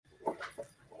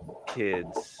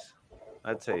kids.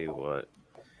 I tell you what.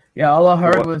 Yeah, all I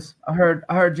heard was I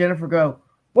heard Jennifer go,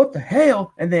 "What the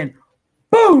hell?" and then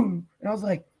boom, and I was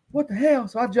like, "What the hell?"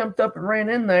 So I jumped up and ran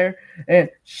in there, and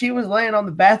she was laying on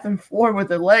the bathroom floor with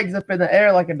her legs up in the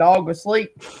air like a dog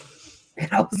asleep.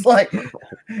 And I was like,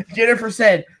 Jennifer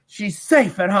said she's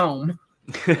safe at home.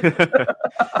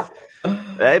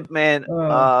 That man,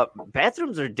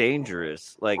 bathrooms are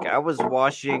dangerous. Like I was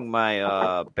washing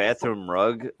my bathroom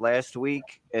rug last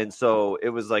week, and so it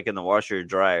was like in the washer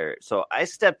dryer. So I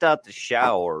stepped out the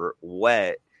shower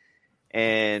wet,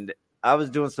 and I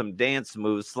was doing some dance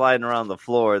moves, sliding around the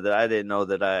floor that I didn't know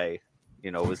that I,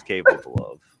 was capable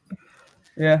of.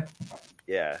 Yeah,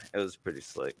 it was pretty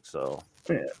slick. So,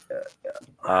 yeah.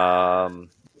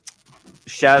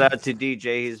 Shout out to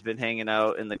DJ. He's been hanging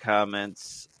out in the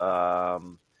comments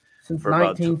since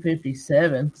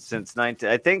 1957.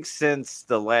 I think since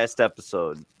the last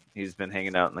episode, he's been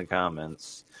hanging out in the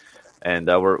comments, and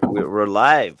we're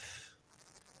live.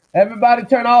 Everybody,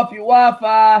 turn off your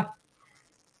Wi-Fi.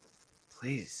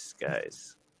 Please,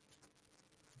 guys,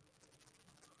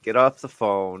 get off the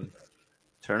phone,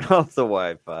 turn off the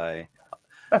Wi-Fi,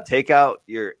 take out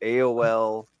your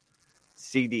AOL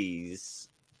CDs.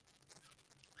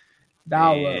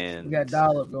 Dial-up. We got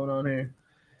dial-up going on here.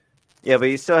 Yeah, but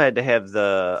you still had to have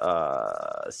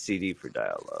the CD for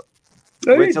dial-up.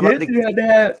 No, you did.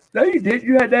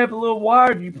 You had to have a little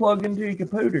wire you plug into your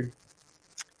computer.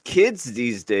 Kids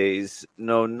these days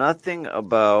know nothing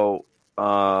about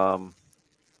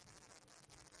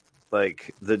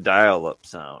like the dial-up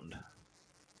sound.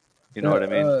 You know what I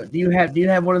mean? Do you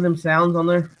have one of them sounds on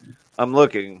there? I'm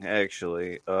looking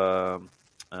actually. I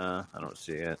don't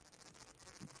see it.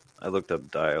 I looked up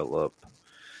dial-up.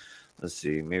 Let's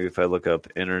see. Maybe if I look up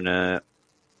internet.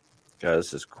 God,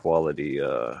 this is quality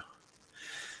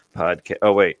podcast.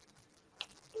 Oh, wait.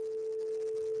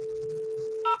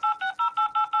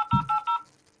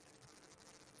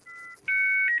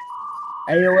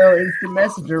 AOL Instant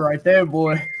Messenger right there,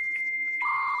 boy.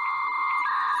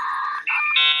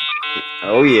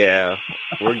 Oh, yeah.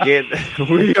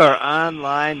 We are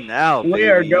online now, baby. We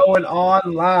are going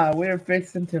online. We're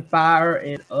fixing to fire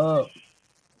it up.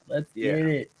 Let's get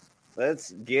it.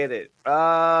 Let's get it.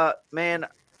 Man,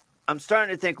 I'm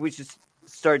starting to think we should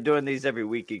start doing these every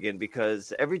week again,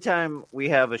 because every time we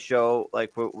have a show,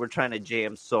 like we're trying to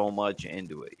jam so much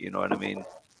into it. You know what I mean?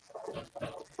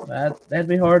 That'd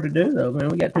be hard to do, though, man.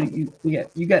 You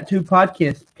got two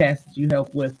podcasts that you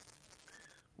help with.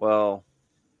 Well,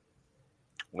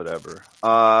 whatever.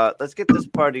 Let's get this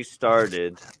party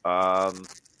started.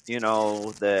 You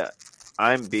know that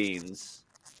I'm Beans.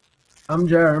 I'm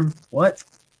Germ. What?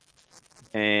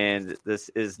 And this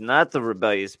is not the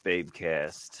Rebellious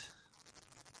Babecast.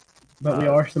 But we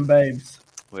are some babes.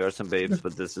 We are some babes,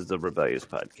 but this is the Rebellious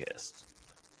Podcast.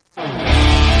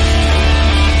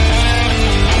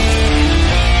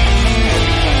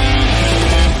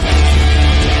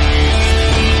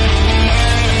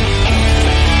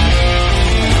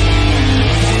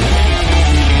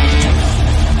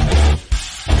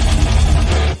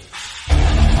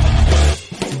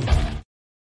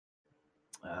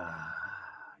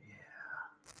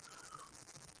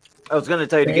 I was going to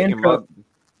tell you to get your mug.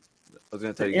 I was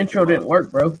going to tell you. The intro didn't work,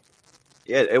 bro.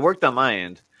 Yeah, it worked on my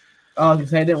end. Oh, I was going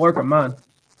to say it didn't work on mine.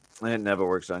 It never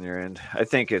works on your end. I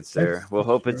think it's there. We'll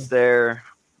hope it's there.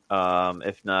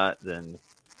 If not, then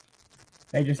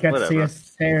they just got to see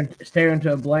us staring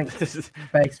into a blank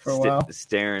face for a while.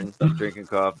 Staring, drinking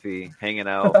coffee, hanging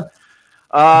out.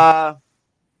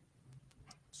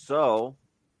 So,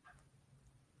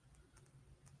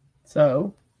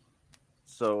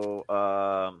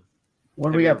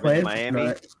 what do we got planned?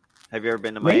 Miami? Have you ever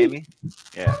been to Miami?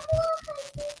 Yeah.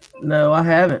 No, I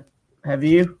haven't. Have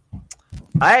you?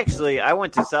 I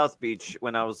went to South Beach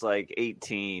when I was like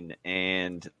 18,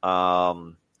 and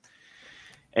now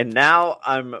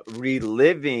I'm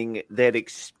reliving that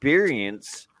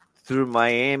experience through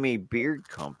Miami Beard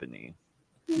Company.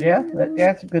 Yeah,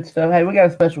 that's good stuff. Hey, we got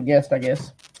a special guest, I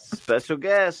guess. Special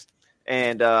guest,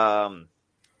 and I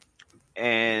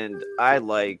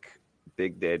like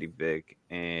Big Daddy Vic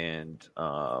and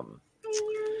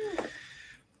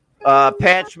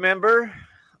Patch member,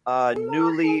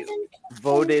 newly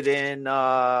voted in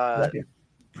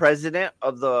president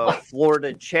of the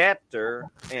Florida chapter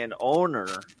and owner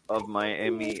of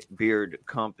Miami Beard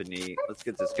Company. Let's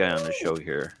get this guy on the show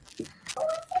here.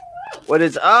 What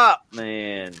is up,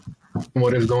 man?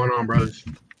 What is going on, brothers?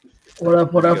 What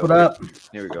up?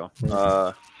 Here we go.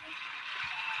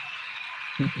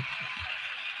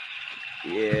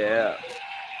 Yeah.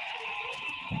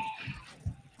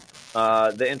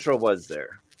 The intro was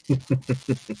there.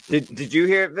 Did you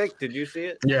hear it, Vic? Did you see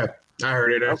it? Yeah, I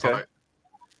heard it. I saw Okay. it.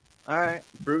 All right.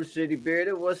 Bruce City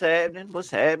Bearded, what's happening? What's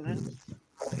happening?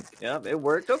 Yep, it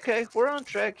worked. Okay, we're on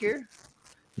track here.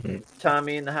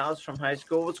 Tommy in the house from high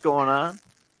school. What's going on?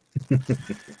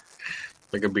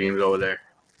 Like a beans over there.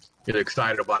 He's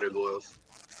excited about his oils.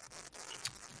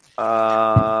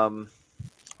 And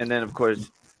then of course,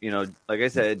 like I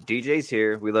said, DJ's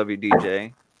here. We love you,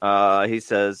 DJ. He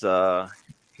says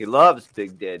he loves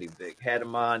Big Daddy Vic. Had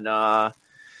him on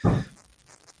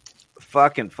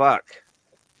fucking fuck.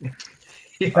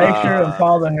 Facial and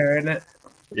father, isn't it?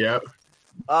 Yep.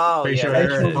 Oh, Facial yeah,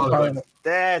 hair and fatherhood.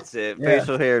 that's it. Yeah.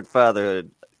 Facial hair and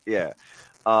fatherhood. Yeah.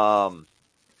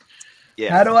 Yeah.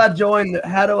 How do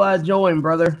I join,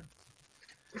 brother?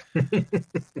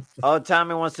 Oh,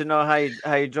 Tommy wants to know how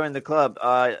you joined the club.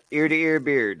 Ear to ear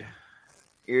beard.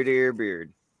 Ear to ear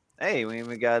beard. Hey, we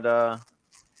even got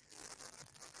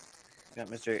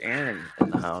Mr. Aaron in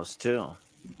the house too.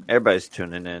 Everybody's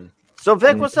tuning in. So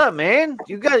Vic, what's up, man?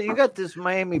 You got this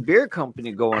Miami beer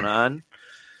company going on.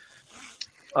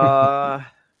 Why?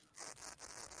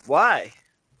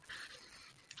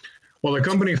 Well, the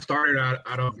company started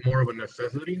out of more of a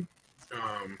necessity.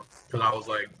 Because I was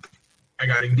like, I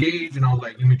got engaged and I was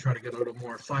like, let me try to get a little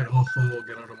more side hustle,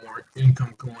 get a little more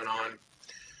income going on.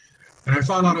 And I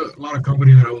saw a lot of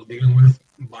companies that I was dealing with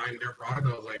buying their product.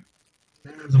 I was like,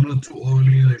 it's a little too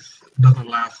oily. It doesn't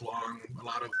last long. A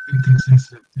lot of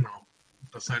inconsistent,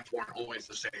 the scents weren't always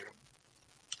the same.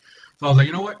 So I was like,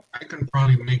 you know what? I can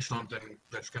probably make something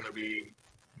that's going to be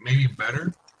maybe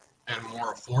better and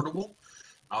more affordable.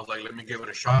 I was like, let me give it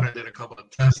a shot. I did a couple of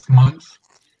test months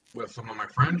with some of my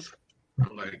friends. I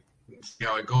was like, see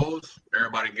how it goes.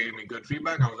 Everybody gave me good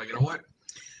feedback. I was like, you know what?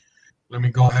 Let me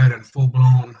go ahead and full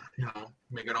blown,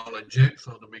 make it all legit.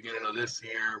 So at the beginning of this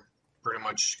year, pretty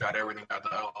much got everything, got the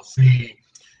LLC,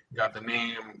 got the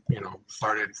name,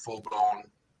 started full blown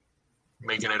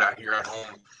making it out here at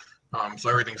home. So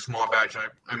everything's small batch.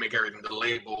 I make everything, the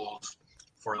labels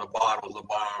for the bottles, the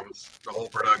bombs, the whole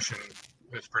production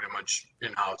is pretty much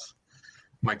in-house.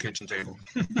 My kitchen table.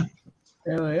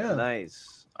 Hell yeah.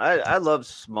 Nice. I love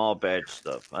small batch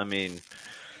stuff. I mean,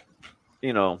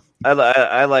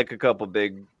 I like a couple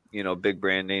big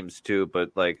brand names too,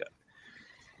 but like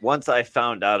once I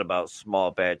found out about small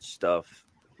batch stuff,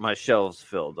 my shelves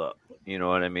filled up. You know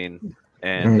what I mean?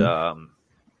 And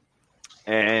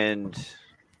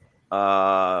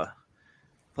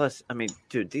plus, I mean,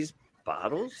 dude, these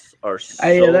bottles are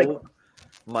so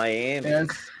Miami.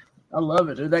 Yes, I love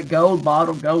it, dude. That gold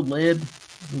bottle, gold lid,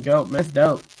 that's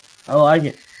dope. I like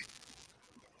it.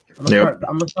 I'm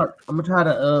gonna try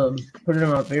to put it in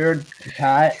my beard and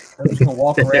tie it. I'm just gonna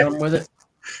walk around with it.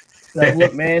 Like,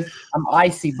 look, man, I'm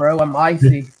icy, bro. I'm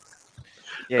icy.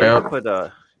 Yeah, you can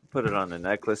put it on the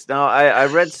necklace. Now, I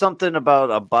read something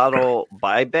about a bottle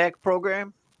buyback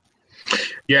program.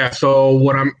 Yeah, so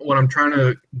what I'm trying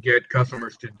to get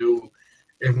customers to do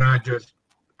is not just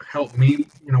help me,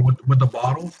 with the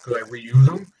bottles because I reuse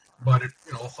them, but it,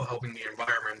 also helping the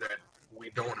environment that we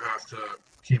don't have to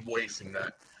keep wasting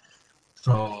that.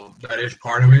 So that is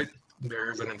part of it.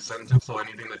 There is an incentive. So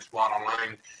anything that's bought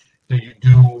online that you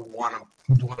do want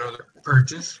to do another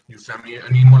purchase, you send me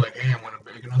an email like, hey, I'm going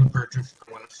to make another purchase.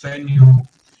 I'm going to send you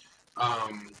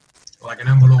like an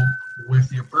envelope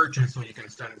with your purchase so you can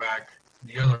send back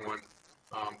the other one,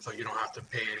 so you don't have to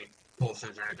pay any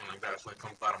postage or anything like that. So it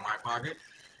comes out of my pocket.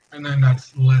 And then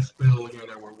that's less bill,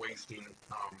 that we're wasting,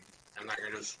 and I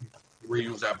can just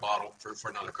reuse that bottle for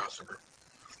another customer.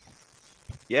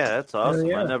 Yeah, that's awesome.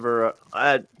 Yeah.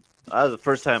 I was the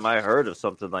first time I heard of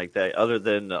something like that, other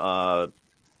than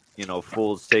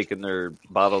fools taking their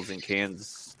bottles and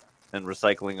cans and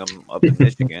recycling them up in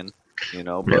Michigan,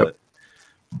 but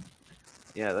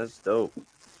yeah, that's dope.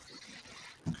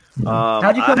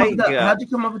 How'd you come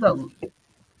up with that?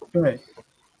 Go ahead.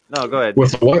 No, go ahead.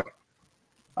 With what?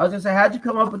 I was gonna say, how'd you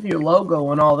come up with your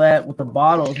logo and all that with the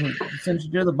bottles? And since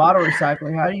you do the bottle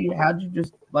recycling, how'd you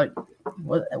just like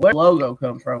where did logo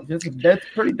come from? That's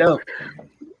pretty dope.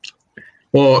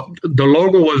 Well, the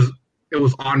logo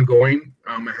was ongoing.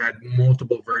 I had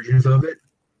multiple versions of it,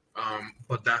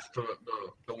 but that's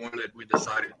the one that we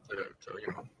decided to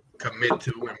commit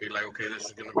to and be like, okay, this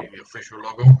is gonna be the official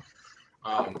logo.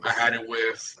 I had it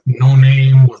with no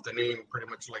name, with the name pretty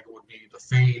much like it would be the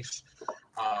face.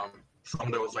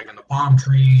 Some that was like in the palm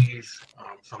trees,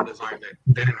 some design that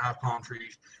didn't have palm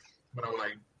trees. But I'm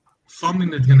like, something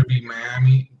that's gonna be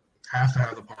Miami has to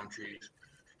have the palm trees,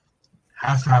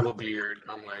 has to have a beard.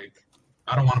 I'm like,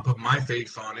 I don't want to put my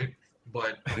face on it,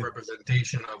 but a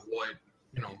representation of what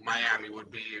Miami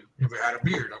would be if it had a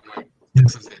beard. I'm like,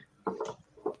 this is it.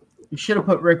 You should have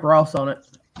put Rick Ross on it.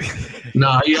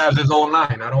 No, he has his own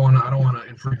line. I don't want to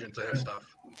infringe into his stuff.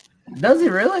 Does he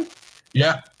really?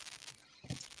 Yeah.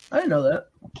 I didn't know that.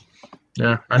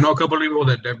 Yeah, I know a couple of people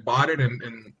that bought it,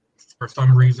 and for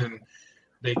some reason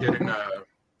they didn't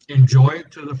enjoy it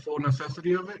to the full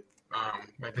necessity of it.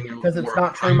 I think it was because it's more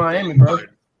not true Miami, thing, bro.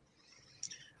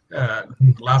 But,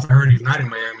 last I heard, he's not in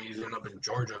Miami. He's up in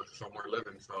Georgia somewhere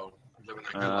living. So he's living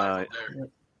that good life up there.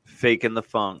 Faking the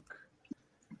funk.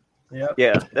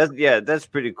 Yeah. That's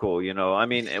pretty cool. You know, I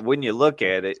mean, when you look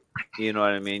at it, you know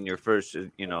what I mean. Your first,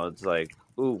 you know, it's like,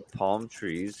 ooh, palm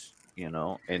trees, you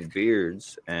know, and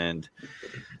beards, and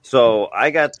so I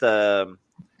got the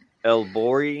El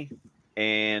Bori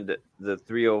and the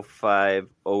 305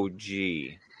 OG,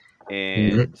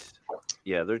 and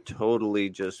yeah, they're totally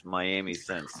just Miami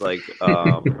scents. Like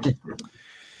I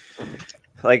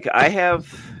have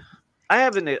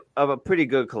a pretty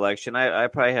good collection. I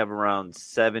probably have around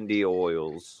 70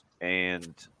 oils,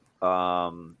 and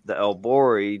the El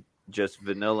Bori, just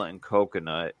vanilla and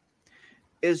coconut,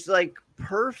 is like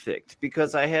perfect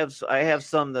because I have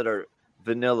some that are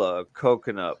vanilla,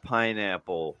 coconut,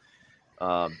 pineapple,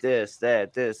 this,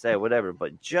 that, whatever.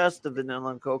 But just the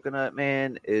vanilla and coconut,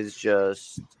 man, is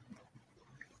just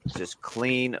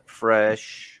clean,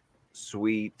 fresh,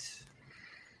 sweet,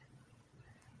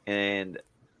 and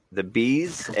the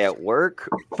bees at work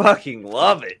fucking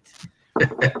love it.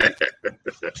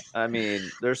 I mean,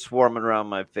 they're swarming around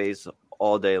my face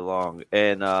all day long.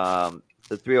 And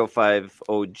the 305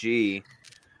 OG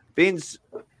Beans,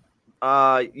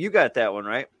 you got that one,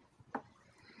 right?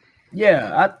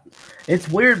 Yeah, it's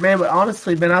weird, man. But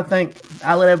honestly, man, I think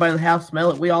I let everybody in the house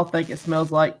smell it. We all think it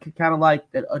smells like kind of like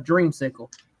a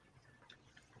dreamsicle.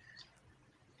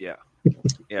 Yeah.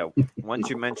 Yeah. Once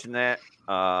you mention that,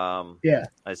 yeah,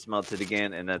 I smelled it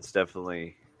again, and that's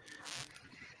definitely.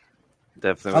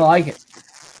 I like it.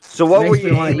 So, what were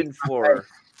you aiming for?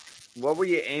 What were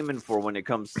you aiming for when it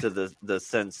comes to the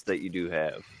scents that you do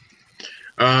have?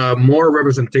 More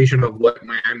representation of what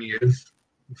Miami is,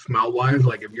 smell wise.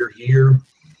 Like if you're here,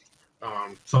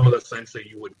 some of the scents that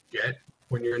you would get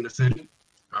when you're in the city,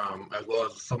 as well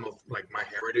as some of like my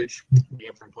heritage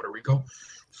being from Puerto Rico.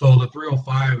 So the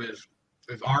 305 is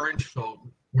orange. So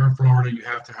we're in Florida, you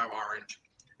have to have orange,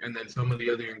 and then some of the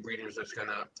other ingredients that's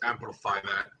gonna amplify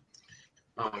that.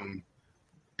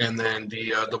 And then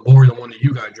the Bori, the one that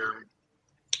you got, Jeremy,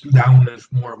 that one is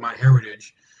more of my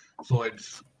heritage. So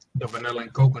it's the vanilla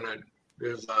and coconut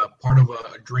is part of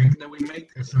a drink that we make.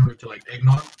 It's similar to like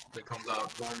eggnog that comes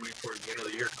out normally towards the end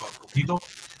of the year. It's called coquito.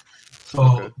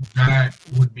 So that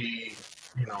would be,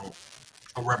 you know,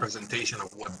 a representation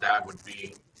of what that would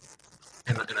be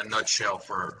in a nutshell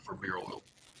for beer oil,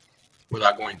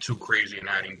 without going too crazy and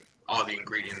adding all the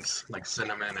ingredients like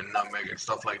cinnamon and nutmeg and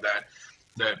stuff like that.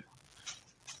 That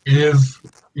is,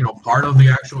 you know, part of the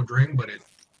actual drink, but it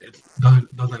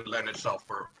doesn't lend itself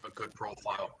for a good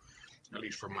profile, at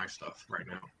least for my stuff right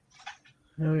now.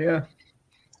 Oh yeah.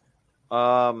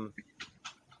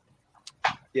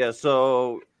 Yeah.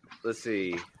 So let's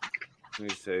see. Let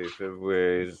me say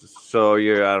February. So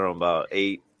you're, I don't know, about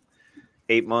eight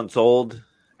months old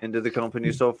into the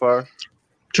company so far.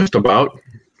 Just about.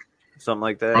 Something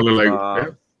like that. Probably like.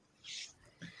 Yeah.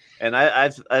 And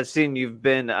I've seen you've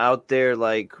been out there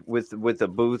like with a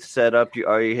booth set up.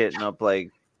 Are you hitting up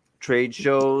like trade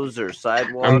shows or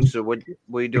sidewalks, or what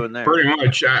are you doing there? Pretty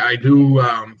much. I do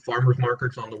farmers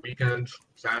markets on the weekends,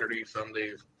 Saturdays,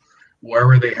 Sundays,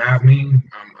 wherever they have me.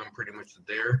 I'm pretty much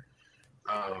there.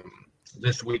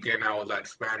 This weekend I was at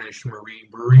Spanish Marie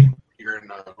Brewery here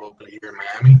locally here in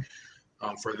Miami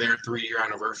for their 3-year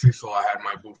anniversary. So I had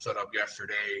my booth set up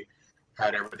yesterday,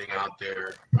 had everything out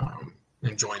there.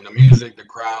 Enjoying the music, the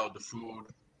crowd, the food,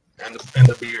 and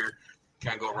the beer.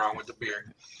 Can't go wrong with the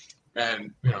beer.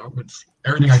 And, you know, it's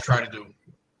everything I try to do.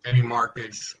 Any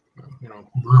markets, you know,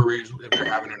 breweries, if they're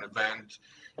having an event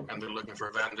and they're looking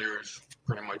for vendors,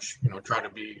 pretty much, you know, try to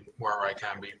be wherever I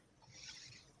can be.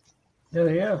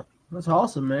 Yeah. That's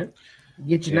awesome, man.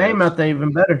 Get your name out there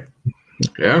even better.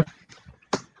 Yeah.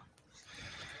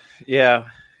 Yeah.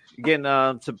 Getting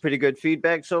some pretty good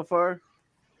feedback so far?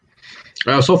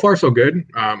 So far, so good.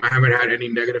 I haven't had any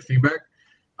negative feedback,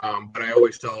 but I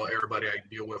always tell everybody I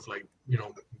deal with, like, you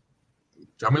know,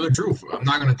 tell me the truth. I'm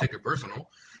not going to take it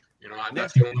personal. You know,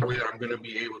 that's the only way that I'm going to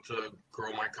be able to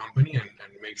grow my company and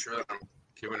make sure that I'm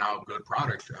giving out good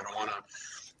products. I don't want to,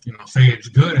 you know, say it's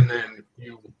good and then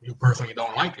you personally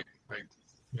don't like it. Like,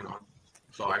 you know,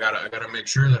 so I gotta make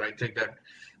sure that I take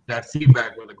that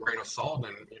feedback with a grain of salt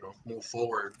and, you know, move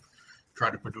forward,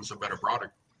 try to produce a better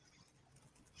product.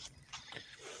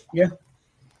 Yeah.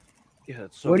 Yeah.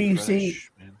 It's so what do you fresh, see?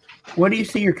 man. What do you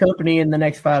see your company in the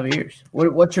next 5 years?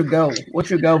 What's your goal? What's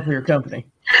your goal for your company?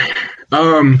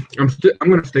 I'm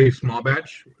gonna stay small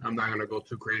batch. I'm not gonna go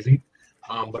too crazy,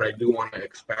 but I do want to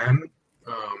expand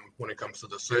when it comes to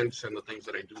the scents and the things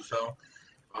that I do sell.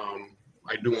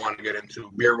 I do want to get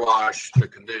into beer wash, the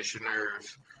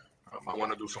conditioners. I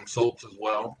want to do some soaps as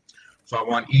well. So I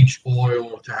want each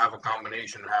oil to have a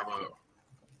combination, have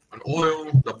an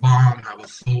oil, the balm, have a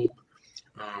soap.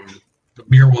 The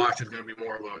beer wash is going to be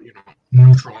more of a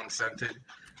neutral unscented,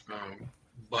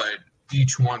 but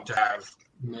each one to have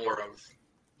more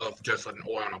of just an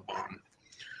oil and a balm.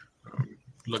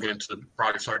 Looking into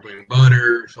probably start doing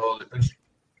butter. So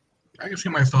I can see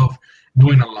myself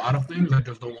doing a lot of things. I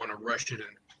just don't want to rush it and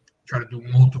try to do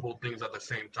multiple things at the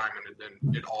same time, and then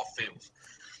it all fails.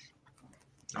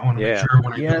 I want to make sure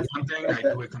when I do one thing, I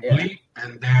do it complete,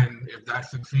 and then if that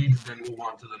succeeds, then move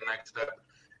on to the next step,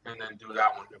 and then do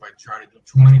that one. If I try to do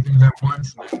too many things at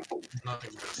once, then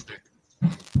nothing's gonna stick.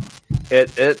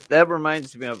 That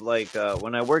reminds me of like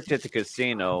when I worked at the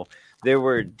casino, there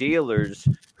were dealers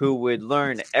who would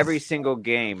learn every single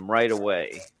game right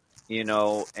away,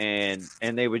 and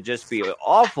they would just be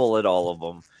awful at all of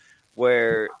them.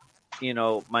 Where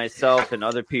myself and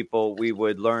other people, we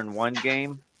would learn one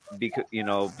game,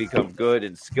 become good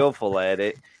and skillful at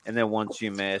it, and then once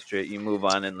you master it, you move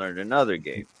on and learn another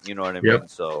game. You know what I mean?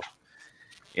 So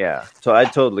yeah, so I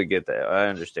totally get that. I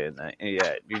understand that. And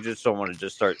yeah, you just don't want to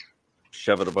just start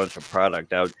shoving a bunch of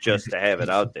product out just to have it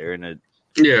out there, and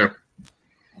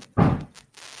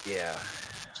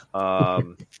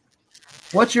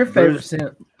what's your favorite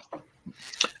scent?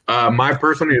 My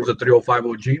personally is a 305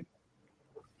 OG,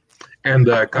 and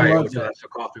the Coyote, that's a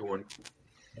coffee one.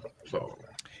 So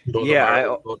I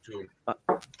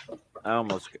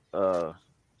almost I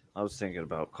was thinking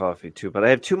about coffee too, but I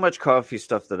have too much coffee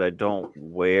stuff that I don't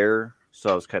wear,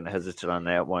 so I was kind of hesitant on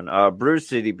that one. Bruce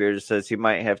City Beard says he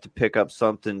might have to pick up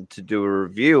something to do a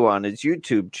review on his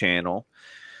YouTube channel.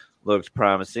 Looks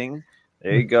promising.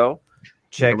 There you go.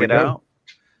 Check it out.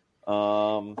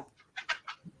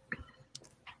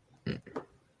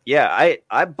 Yeah,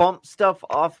 I bump stuff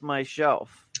off my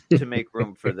shelf to make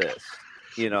room for this,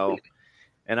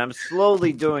 and I'm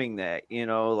slowly doing that,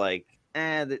 like,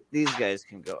 these guys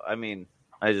can go. I mean,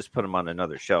 I just put them on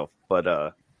another shelf, but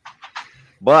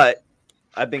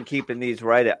I've been keeping these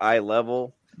right at eye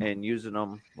level and using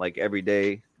them like every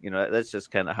day. That's just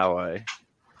kind of how I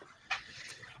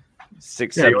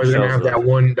 6, 7 you always shelves have that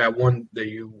one that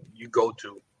you go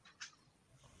to.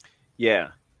 Yeah.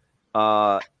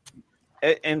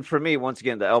 And for me, once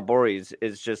again, the Albore's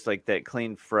is just like that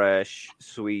clean, fresh,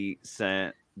 sweet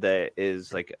scent that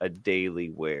is like a daily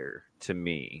wear to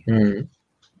me. Mm-hmm.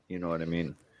 You know what I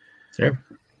mean? Yeah.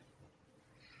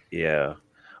 Yeah.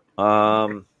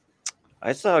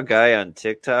 I saw a guy on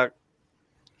TikTok.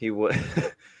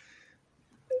 It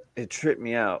tripped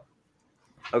me out.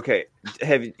 Okay.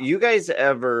 Have you guys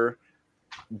ever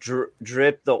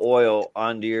drip the oil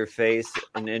onto your face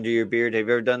and into your beard? Have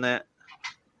you ever done that?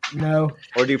 No.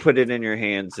 Or do you put it in your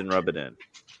hands and rub it in?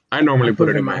 I normally put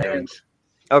it in my hands.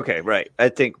 Okay, right. I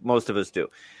think most of us do.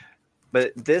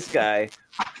 But this guy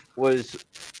was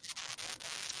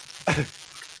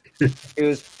he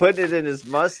was putting it in his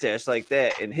mustache like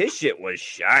that, and his shit was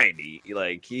shiny.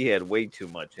 Like he had way too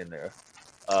much in there.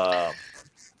 I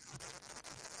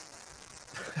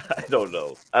don't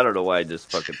know. I don't know why I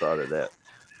just fucking thought of that.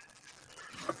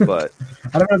 But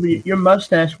I don't know. Your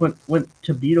mustache went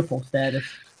to beautiful status.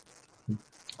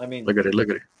 I mean, look at it. Look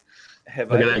at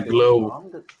that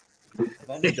glow. Have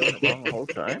I been doing it wrong the whole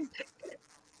time?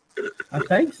 I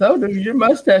think so, dude. Your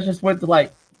mustache just went to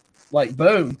like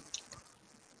boom.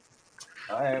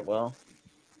 All right, well,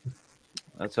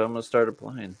 that's how I'm gonna start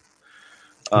applying.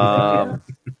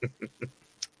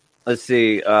 Let's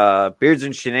see. Beards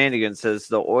and Shenanigans says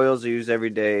the oils I use every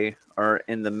day are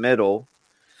in the middle.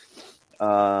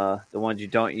 The ones you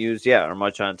don't use, are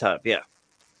much on top. Yeah,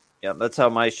 that's how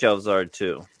my shelves are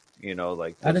too.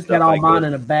 Like I just got all mine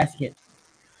in a basket.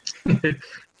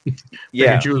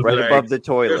 Yeah, right above the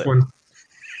toilet.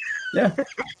 Yeah,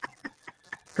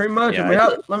 pretty much.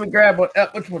 Yeah, let me grab one.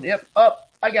 Which one? Yep.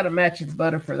 I got a matching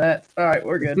butter for that. All right,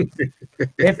 we're good.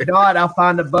 If not, I'll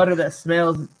find a butter that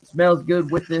smells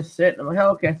good with this scent. I'm like,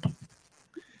 okay.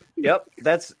 Yep,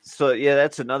 that's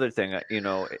another thing.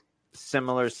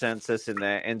 Similar scents, this and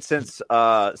that. And since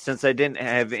I didn't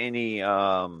have any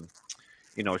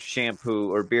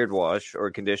shampoo or beard wash or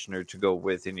conditioner to go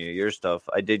with any of your stuff,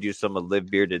 I did use some of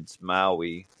Live Bearded's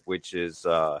Maui, which is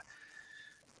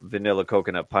vanilla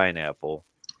coconut pineapple,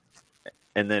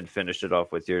 and then finished it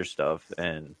off with your stuff.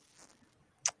 And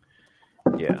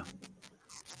yeah,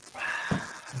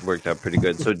 worked out pretty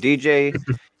good. So DJ,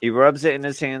 he rubs it in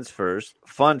his hands first.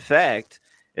 Fun fact,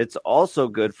 it's also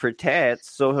good for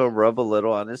tats, so he'll rub a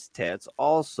little on his tats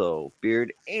also.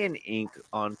 Beard and ink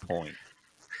on point.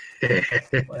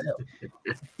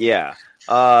 Yeah.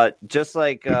 Just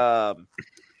like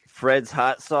Fred's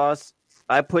hot sauce,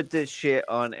 I put this shit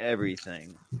on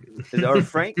everything. Is it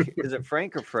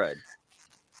Frank or Fred?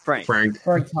 Frank. Frank's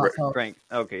hot sauce. Frank.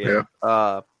 Okay,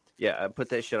 yeah. Yeah, I put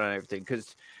that shit on everything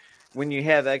because when you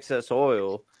have excess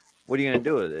oil, what are you gonna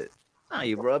do with it? Oh,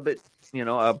 you rub it. You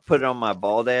know, I put it on my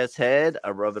bald ass head. I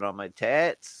rub it on my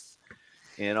tats.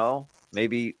 You know,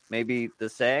 maybe the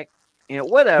sack. You know,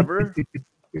 whatever.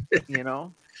 You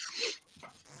know,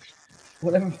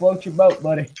 whatever floats your boat,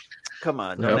 buddy. Come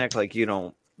on, don't act like you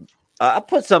don't. I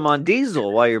put some on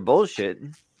diesel while you're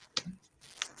bullshitting.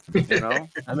 You know,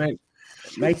 I mean,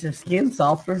 it makes his skin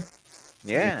softer.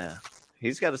 Yeah,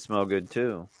 he's got to smell good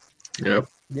too. Yep.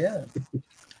 Yeah.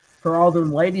 For all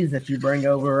them ladies that you bring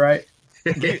over, right?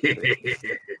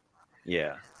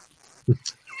 Yeah.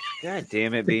 God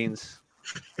damn it, Beans.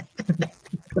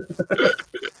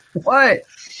 What?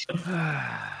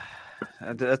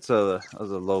 That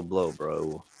was a low blow,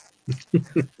 bro.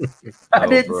 I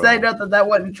didn't say nothing that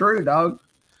wasn't true, dog.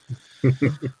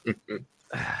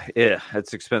 Yeah,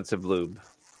 that's expensive lube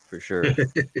for sure.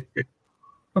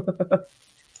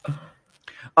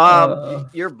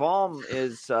 Your balm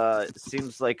is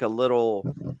seems like a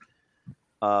little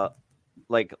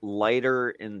like lighter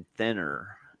and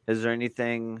thinner. Is there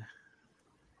anything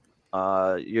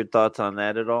your thoughts on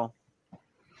that at all?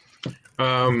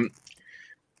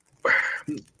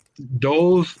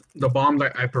 The bombs,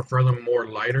 I prefer them more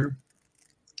lighter.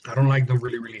 I don't like them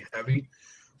really, really heavy.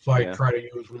 So I try to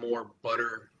use more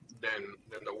butter than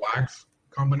the wax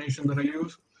combination that I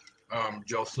use.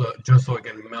 Just so it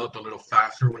can melt a little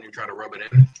faster when you try to rub it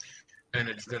in. And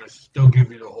it's gonna still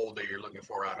give you the hold that you're looking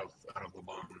for out of the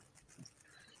bomb.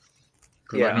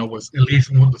 Because I know with at least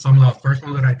some of the first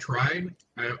ones that I tried,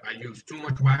 I used too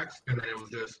much wax and then it was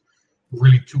just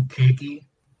really too cakey.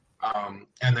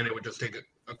 And then it would just take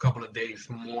a couple of days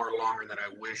longer than I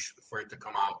wish for it to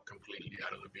come out completely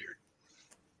out of the beard.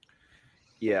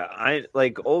 Yeah, I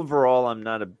like overall I'm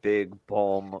not a big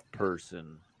balm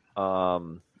person.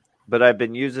 But I've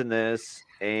been using this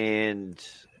and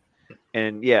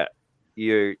yeah,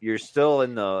 you're still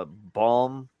in the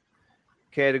balm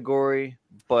category,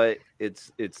 but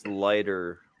it's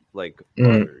lighter like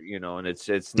butter, you know, and it's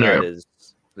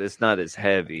not as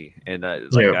heavy, and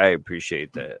I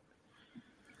appreciate that.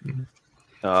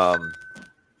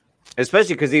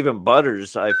 Especially because even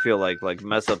butters, I feel like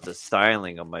mess up the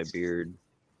styling of my beard.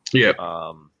 Yeah.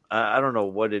 I don't know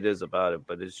what it is about it,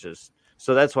 but it's just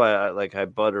so that's why I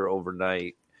butter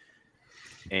overnight,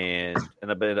 and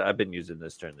I've been using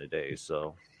this during the day.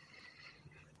 So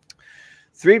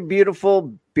 3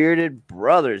 beautiful bearded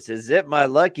brothers. Is it my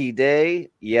lucky day?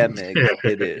 Yeah, Meg,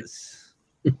 it is.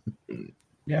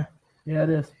 Yeah, it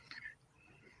is.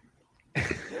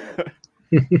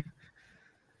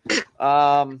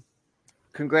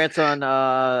 Congrats on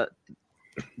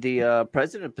the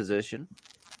president position.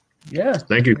 Yeah,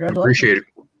 thank you. Appreciate it.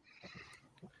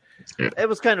 Yeah. It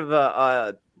was kind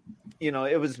of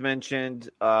it was mentioned.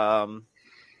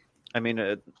 I mean,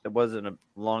 it wasn't a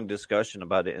long discussion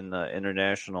about it in the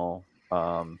international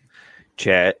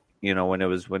chat. You know, when it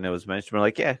was mentioned, we're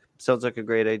like, yeah, sounds like a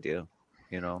great idea.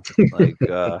 You know, like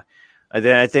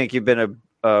I think you've been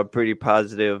a pretty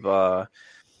positive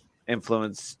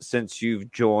influence since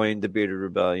you've joined the Bearded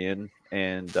Rebellion,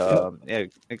 and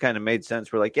it kind of made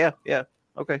sense. We're like, yeah,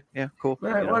 okay, yeah, cool,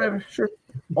 right, whatever, sure.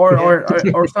 Or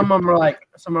some of them are like,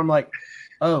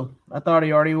 oh, I thought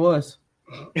he already was.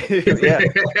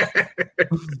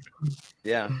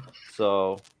 Yeah.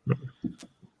 So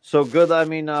good. I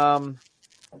mean,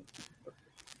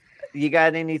 you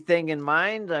got anything in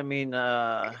mind? I mean,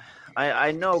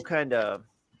 I know kind of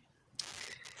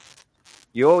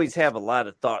you always have a lot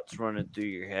of thoughts running through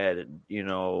your head, and you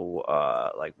know,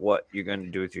 like what you're going to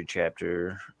do with your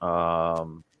chapter,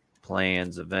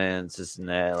 plans, events, this and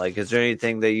that. Like, is there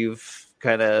anything that you've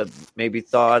kind of maybe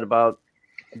thought about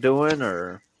doing,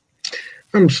 or?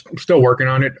 I'm still working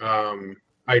on it.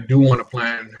 I do want to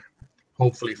plan,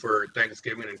 hopefully, for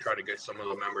Thanksgiving and try to get some of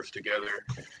the members together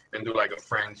and do like a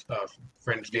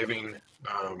Friendsgiving,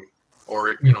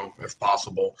 or if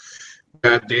possible,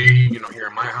 that day, here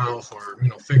in my house, or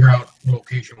figure out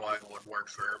location-wise what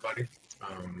works for everybody.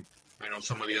 I know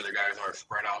some of the other guys are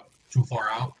spread out too far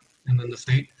out in the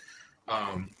state,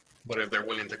 but if they're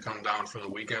willing to come down for the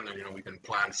weekend, then we can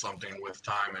plan something with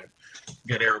time and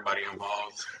get everybody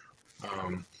involved.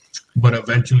 But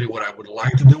eventually, what I would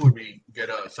like to do would be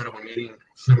set up a meeting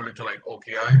similar to like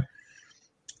OKI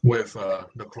with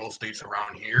the closed states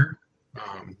around here.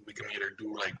 We can either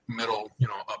do like middle,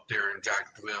 up there in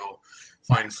Jacksonville,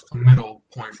 find a middle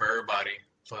point for everybody,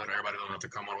 so that everybody doesn't have to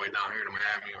come all the way down here to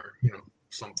Miami or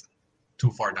some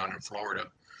too far down in Florida.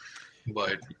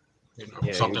 But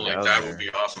something like that would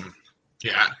be awesome.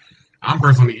 Yeah, I'm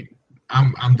down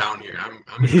here. I'm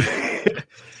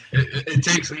it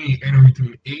takes me anywhere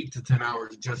between 8 to 10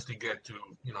 hours just to get to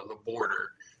the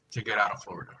border to get out of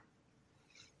Florida.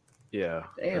 Yeah,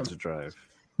 that's a drive.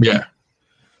 Yeah.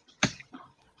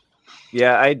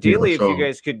 Yeah, ideally, if you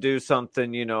guys could do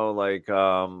something, like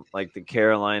the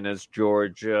Carolinas,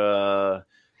 Georgia,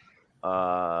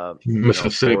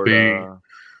 Mississippi,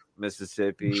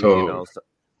 Mississippi,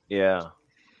 yeah,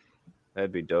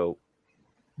 that'd be dope.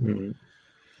 Mm-hmm.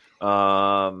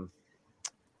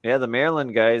 Yeah, the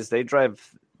Maryland guys, they drive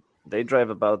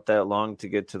about that long to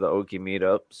get to the Okie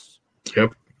meetups.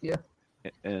 Yep. Yeah.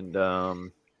 And I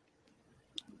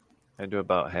do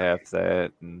about half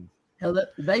that, and hell,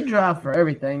 they drive for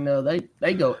everything though.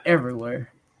 They go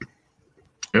everywhere.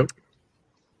 Yep.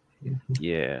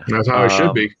 Yeah. That's how it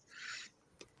should be.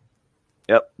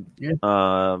 Yep.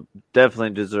 Yeah.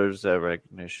 Definitely deserves that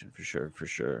recognition for sure.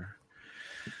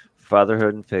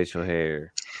 Fatherhood and facial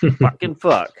hair. Fucking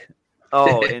fuck.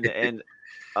 Oh, and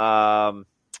what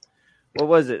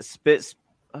was it?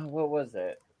 What was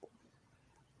that?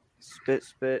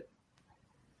 Spit.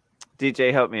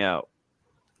 DJ, help me out.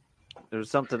 There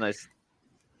was something it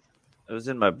was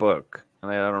in my book, and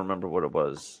I don't remember what it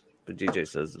was, but DJ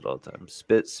says it all the time.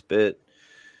 Spit.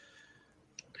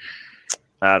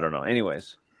 I don't know.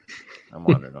 Anyways, I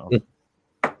want to know.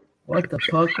 What the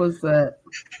fuck was that?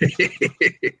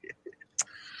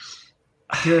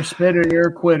 You're a spitter, you're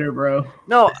a quitter, bro.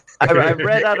 No, I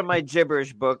read out of my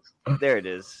gibberish book. There it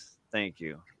is. Thank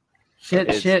you.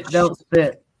 Shit, don't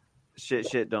spit.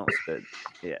 Shit, don't spit.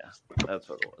 Yeah, that's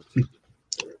what it was.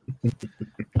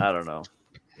 I don't know.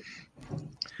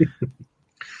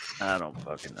 I don't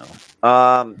fucking know.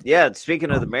 Yeah,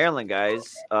 speaking of the Maryland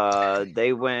guys,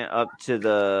 they went up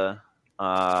to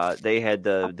they had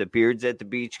the Beards at the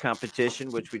Beach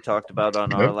competition, which we talked about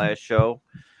on our last show.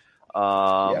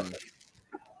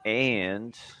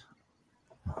 And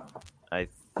I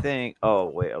think, I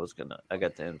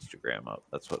got the Instagram up.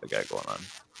 That's what I got going on.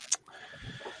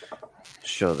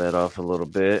 Show that off a little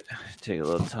bit. Take a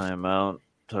little time out.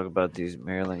 Talk about these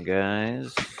Maryland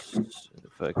guys.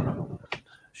 If I can,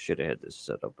 should have had this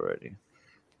set up already.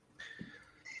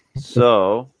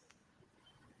 So,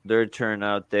 their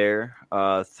turnout there.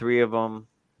 3 of them,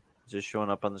 is this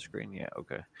showing up on the screen? Yeah,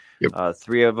 okay. Yep.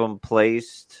 3 of them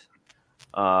placed.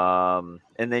 And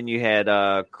then you had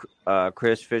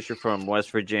Chris Fisher from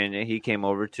West Virginia. He came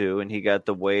over too, and he got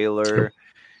the Whaler.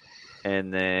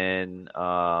 And then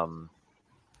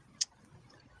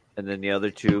the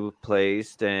other 2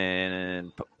 placed,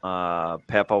 and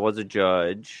Papa was a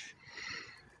judge.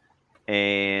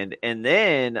 And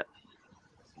then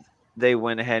they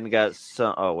went ahead and got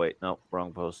some. Oh wait, no,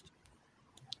 wrong post,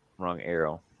 wrong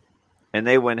arrow. And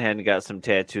they went ahead and got some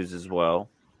tattoos as well.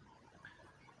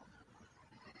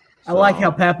 I like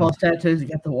how Papa's tattoos. He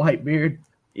got the white beard.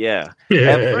 Yeah.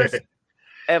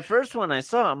 At first, when I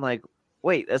saw it, I'm like,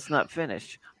 wait, that's not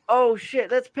finished. Oh shit,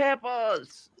 that's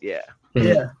Papa's. Yeah.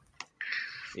 Yeah.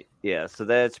 Yeah. So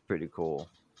that's pretty cool.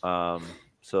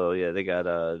 So yeah, they got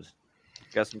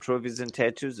some trophies and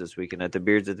tattoos this weekend at the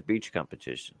Beards at the Beach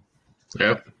competition.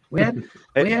 Yep.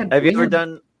 Have you ever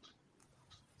done?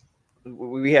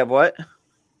 We have what?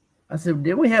 I said,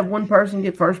 did we have one person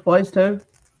get first place too?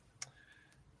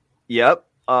 Yep.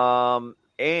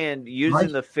 And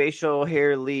using the Facial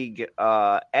Hair League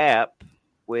app,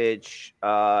 which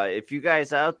if you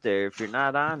guys out there, if you're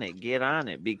not on it, get on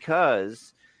it,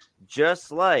 because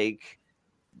just like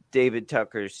David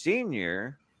Tucker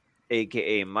Sr.,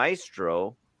 aka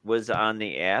Maestro, was on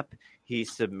the app, he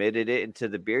submitted it into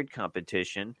the beard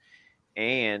competition,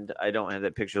 and I don't have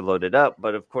that picture loaded up,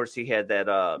 but of course he had that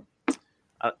I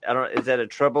don't, is that a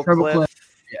treble clip?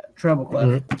 Yeah, treble clip.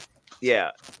 Mm-hmm.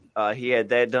 Yeah. He had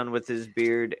that done with his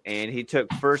beard, and he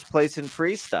took first place in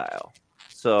freestyle.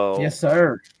 So yes,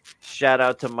 sir. Shout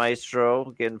out to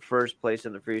Maestro getting first place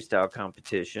in the freestyle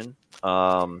competition.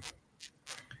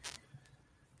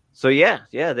 So yeah,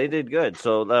 they did good.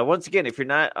 So once again, if you're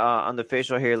not on the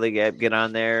Facial Hair League app, get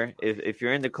on there. If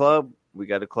you're in the club, we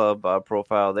got a club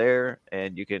profile there,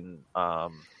 and you can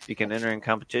enter in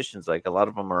competitions. Like a lot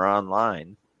of them are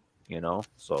online,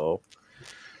 So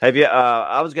have you?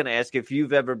 I was going to ask if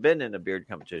you've ever been in a beard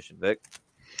competition, Vic.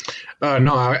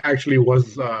 No, I actually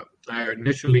was I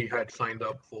initially had signed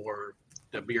up for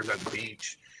the beers at the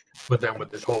beach, but then with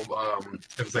this whole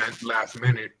event last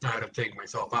minute, I had to take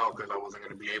myself out because I wasn't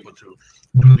going to be able to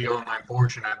do the online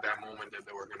portion at that moment that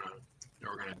they were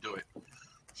gonna do it.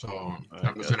 So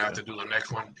I'm just gonna have to do the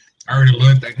next one. I already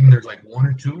looked. I think there's like one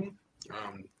or two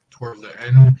towards the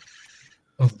end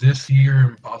of this year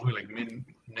and possibly like mid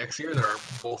next year that are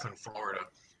both in Florida.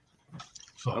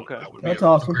 So that would be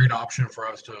a great option for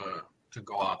us to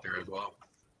go out there as well.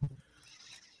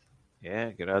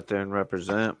 Yeah, get out there and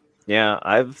represent. Yeah,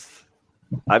 I've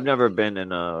never been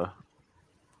in a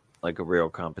real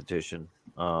competition.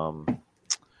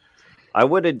 I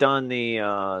would have done the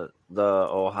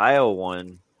Ohio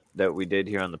one that we did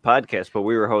here on the podcast, but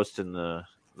we were hosting the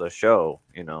show,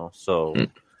 so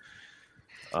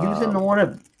he was in the one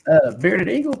at Bearded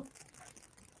Eagle.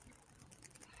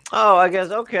 Oh, I guess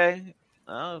okay.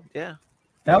 Oh, yeah.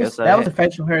 That was a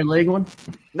facial hair league one.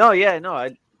 No, yeah, no,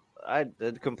 I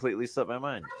it completely slipped my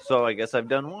mind. So I guess I've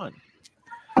done one.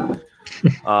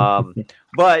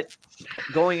 But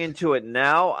going into it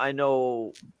now, I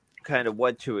know kind of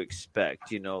what to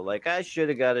expect. Like I should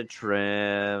have got a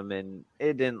trim, and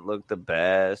it didn't look the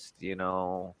best.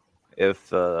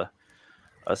 If a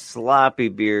sloppy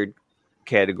beard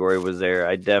category was there,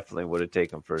 I definitely would have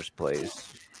taken first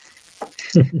place.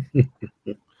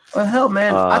 Well, hell,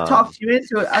 man, I talked you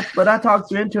into it, but I talked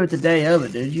you into it the day of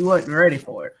it, dude. You wasn't ready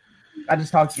for it. I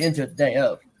just talked you into it the day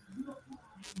of.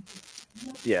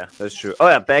 Yeah, that's true. Oh,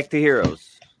 yeah, Back to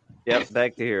Heroes. Yep,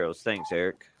 Back to Heroes. Thanks,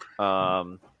 Eric.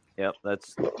 Yep,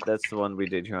 that's the one we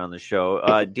did here on the show.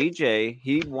 DJ,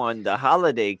 he won the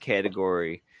holiday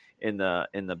category in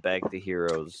the Back to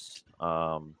Heroes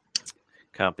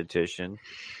competition.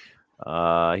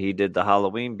 He did the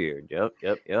Halloween beard. Yep.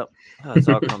 Oh, it's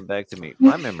all coming back to me.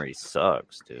 My memory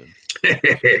sucks, dude.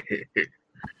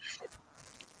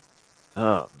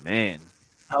 Oh man.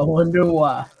 I wonder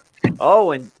why.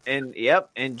 Oh, and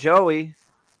Joey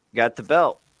got the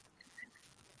belt.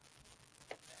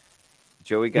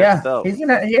 Joey got the belt.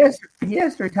 He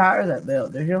has to retire that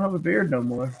belt. He don't have a beard no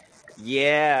more.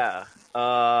 Yeah.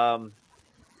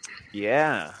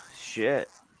 Yeah. Shit.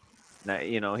 Now,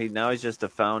 he's just a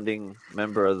founding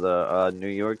member of the New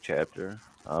York chapter.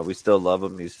 We still love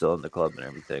him. He's still in the club and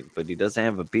everything, but he doesn't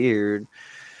have a beard.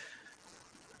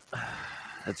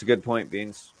 That's a good point,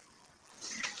 Beans.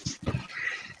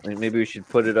 I mean, maybe we should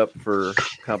put it up for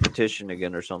competition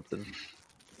again or something.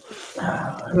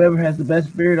 Whoever has the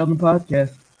best beard on the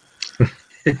podcast.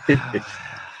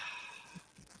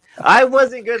 I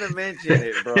wasn't going to mention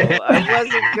it, bro. I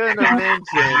wasn't going to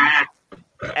mention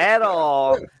at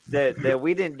all that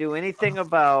we didn't do anything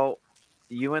about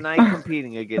you and I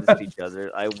competing against each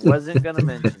other. I wasn't going to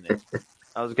mention it.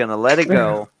 I was going to let it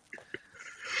go.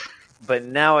 But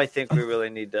now I think we really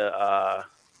need to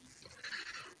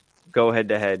go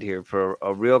head-to-head here for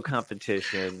a real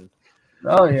competition.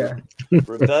 Oh, yeah.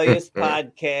 Rebellious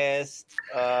podcast.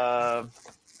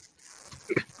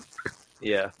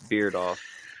 Yeah, beard off.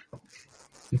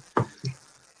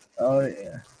 Oh,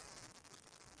 yeah.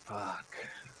 Fuck.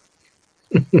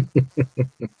 I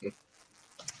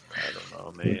don't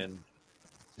know, man.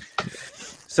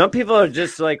 Some people are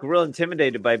just like real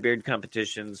intimidated by beard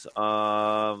competitions.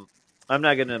 I'm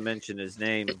not going to mention his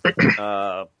name,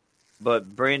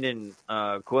 but Brandon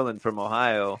Quillen from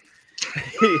Ohio,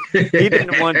 he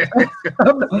didn't want.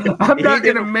 I'm not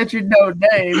going to mention no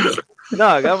names. No,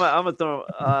 I'm gonna throw.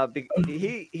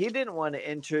 He didn't want to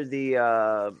enter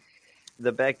the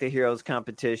Back to Heroes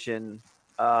competition.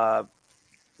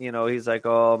 He's like,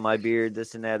 oh, my beard,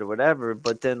 this and that, or whatever.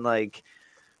 But then, not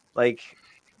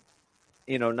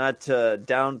to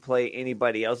downplay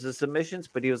anybody else's submissions,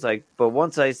 but he was like, but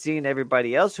once I seen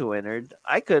everybody else who entered,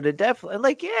 I could have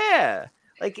definitely,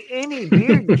 any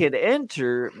beard could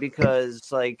enter because,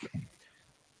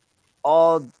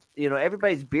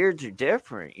 everybody's beards are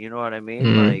different. You know what I mean?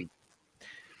 Mm-hmm.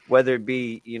 Whether it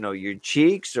be, your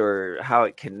cheeks or how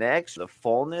it connects, the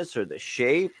fullness or the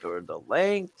shape or the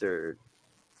length or,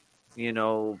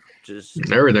 just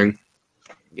everything.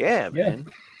 Yeah, man.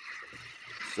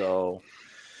 So,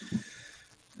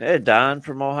 yeah, Don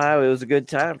from Ohio, it was a good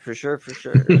time for sure.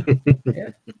 Yeah.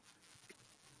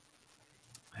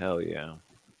 Hell yeah.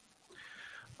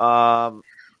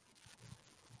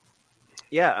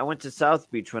 Yeah, I went to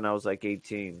South Beach when I was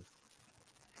 18.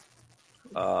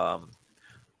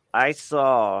 I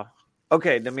saw.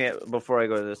 Okay, before I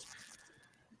go to this.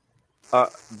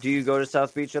 Do you go to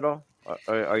South Beach at all?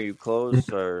 Are you close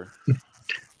or?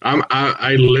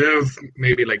 I live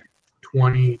maybe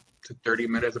 20 to 30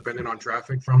 minutes, depending on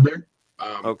traffic from there.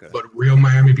 Okay. But real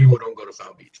Miami people don't go to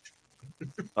South Beach.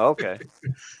 Okay.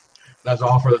 That's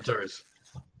all for the tourists.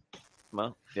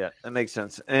 Well, yeah, that makes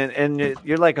sense. And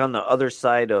you're like on the other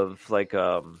side of like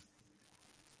I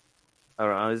don't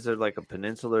know, is there like a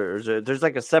peninsula or there's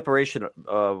like a separation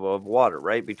of water,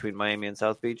 right, between Miami and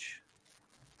South Beach?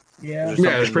 Yeah.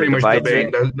 Yeah, it's pretty much the bay.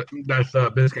 That's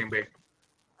Biscayne Bay.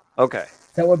 Okay.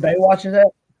 Is that what Baywatch is at?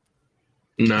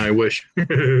 No, I wish.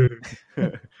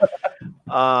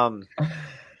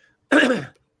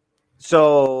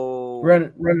 So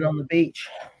running on the beach.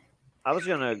 I was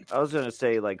gonna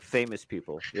say like famous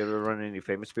people. You ever run any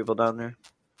famous people down there?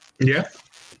 Yeah.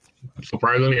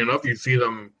 Surprisingly enough, you see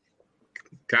them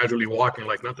casually walking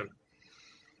like nothing.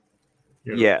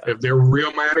 You know, yeah. If they're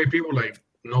real Miami people, like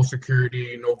no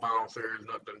security, no bouncers,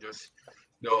 nothing, just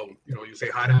you say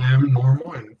hi to them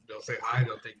normal, and they'll say hi.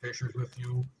 They'll take pictures with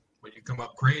you. When you come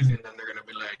up crazy, and then they're gonna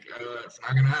be like, "It's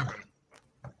not gonna happen."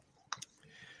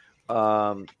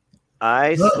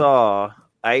 I saw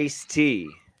Ice-T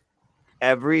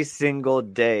every single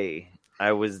day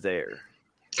I was there.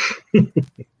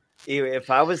 If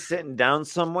I was sitting down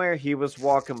somewhere, he was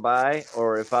walking by,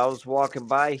 or if I was walking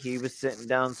by, he was sitting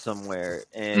down somewhere,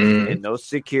 and no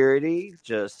security,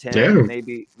 just him,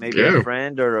 maybe a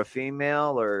friend or a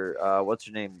female, or what's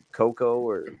her name, Coco,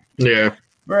 or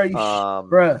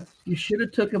Bro, you should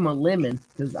have took him a lemon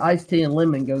because iced tea and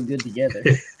lemon go good together.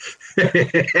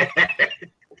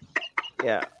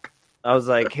 Yeah, I was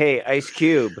like, "Hey, Ice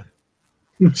Cube,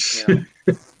 it's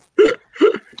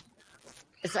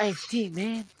iced tea,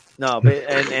 man." No, but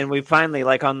and we finally,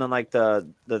 like on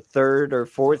the third or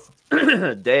fourth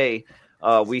day,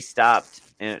 we stopped,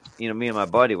 and me and my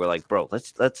buddy were like, "Bro,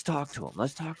 let's talk to him.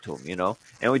 Let's talk to him,"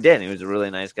 and we did. He was a really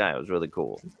nice guy. It was really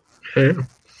cool.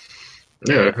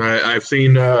 Yeah, I've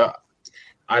seen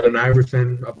Allen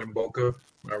Iverson up in Boca.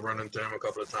 I run into him a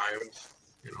couple of times.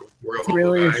 Real humble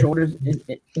really guy. short? Is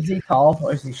he tall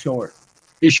or is he short?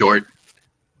 He's short.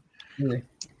 Really?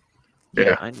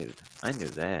 Yeah, I knew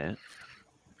that.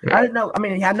 Yeah. I didn't know. I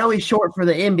mean, I know he's short for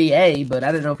the NBA, but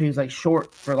I didn't know if he was like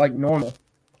short for like normal.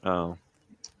 Oh.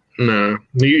 No,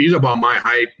 he's about my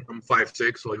height. I'm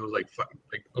 5'6", so he was like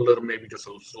a little, maybe just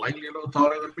slightly a little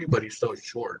taller than me, but he's still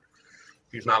short.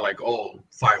 He's not like 5'9",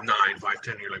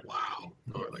 5'10". You're like, wow.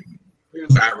 No, like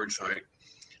he's average height,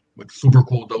 but super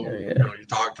cool though. Yeah. You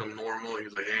talk to him normal.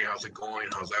 He's like, hey, how's it going?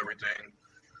 How's everything?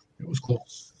 It was cool.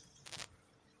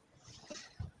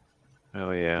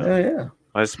 Oh yeah. Oh yeah.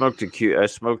 I smoked a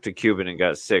Cuban and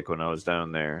got sick when I was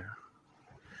down there.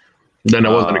 Then I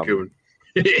wasn't a Cuban.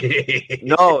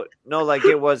 No, like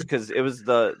it was because it was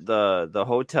the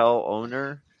hotel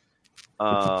owner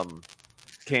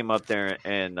came up there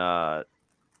and they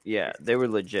were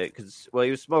legit because he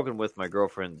was smoking with my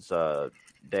girlfriend's dad,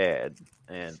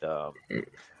 and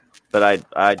but I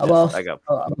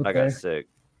got sick.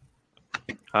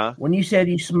 Huh? When you said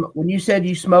you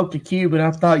smoked a Cuban,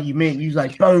 I thought you meant you was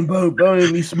like boom, boom,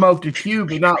 boom. You smoked a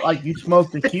Cuban, not like you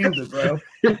smoked a Cuban, bro.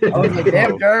 I was like,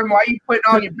 damn, Durham, why you putting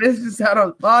all your business out on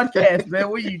the podcast, man?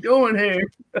 What are you doing here?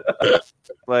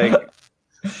 Like,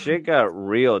 shit got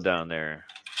real down there.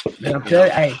 Man, I'm telling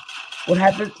you, hey, what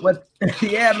happened? What?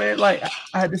 Yeah, man. Like,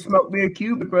 I had to smoke me a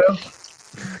Cuban, bro.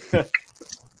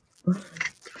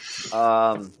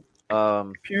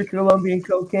 Pure Colombian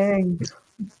cocaine.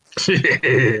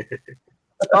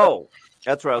 Oh,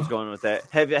 that's where I was going with that.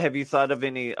 Have you thought of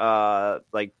any do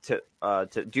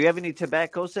you have any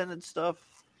tobacco scented stuff?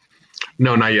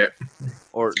 No, not yet.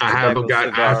 Or I have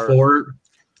gotten asked for.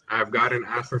 I've gotten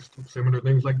asked for similar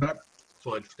things like that.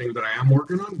 So it's things that I am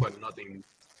working on, but nothing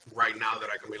right now that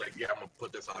I can be like, yeah, I'm gonna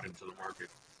put this out into the market.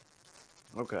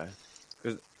 Okay,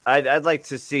 because I'd like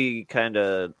to see kind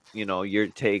of your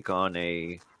take on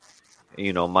a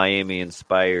Miami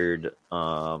inspired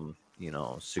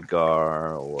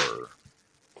cigar or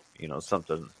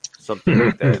something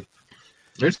like that.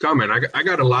 It's coming. I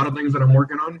got a lot of things that I'm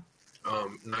working on.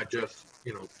 Not just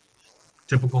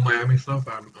typical Miami stuff.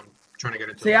 I'm trying to get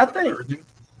into everything.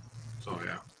 So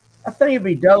yeah. I think it'd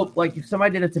be dope, like if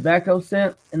somebody did a tobacco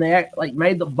scent and they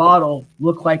made the bottle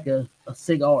look like a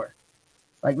cigar,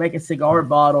 like make a cigar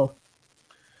bottle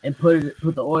and put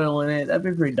the oil in it. That'd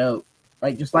be pretty dope.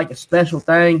 Like just like a special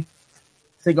thing,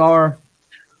 cigar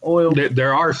oil.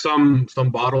 There are some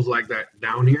bottles like that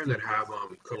down here that have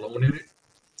cologne in it.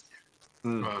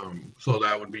 So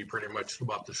that would be pretty much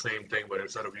about the same thing, but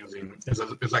instead of using it's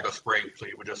like a spray, so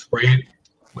you would just spray it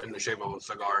in the shape of a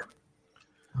cigar.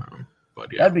 But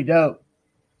yeah, that'd be dope.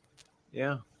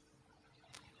 Yeah.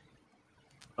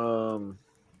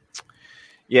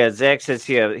 Yeah. Zach says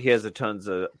he has a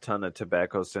ton of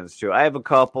tobacco scents too. I have a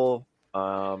couple.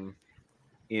 Like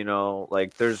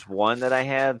there's one that I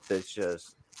have that's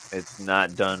just It's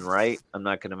not done right. I'm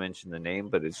not going to mention the name,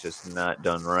 but it's just not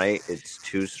done right. It's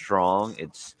too strong.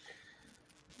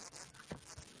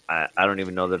 I don't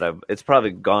even know that it's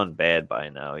probably gone bad by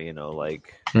now,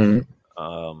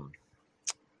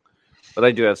 but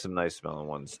I do have some nice smelling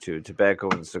ones too. Tobacco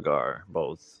and cigar,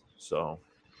 both. So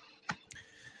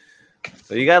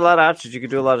you got a lot of options. You can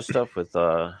do a lot of stuff with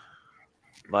a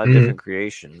lot of different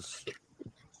creations.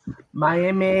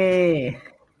 Miami.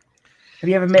 Have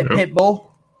you ever met Pitbull?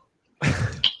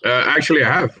 Actually,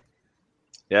 I have.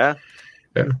 Yeah?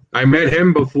 Yeah. I met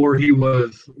him before he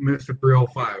was Mr.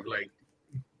 305, like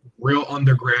real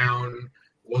underground,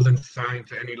 wasn't signed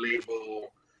to any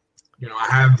label. I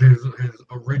have his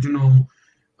original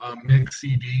mix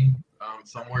CD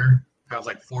somewhere. Has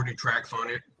like 40 tracks on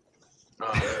it.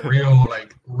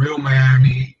 Real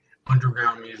Miami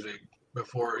underground music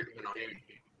before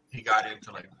he got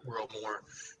into like real more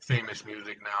famous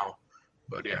music now.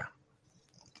 But yeah,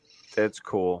 that's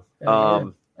cool.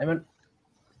 So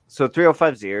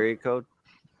 305 is the area code.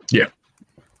 Yeah.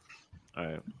 All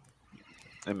right,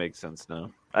 that makes sense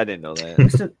now. I didn't know that.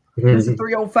 It's a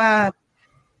 305.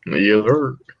 Yes,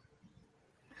 sir.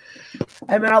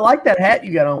 Hey man, I like that hat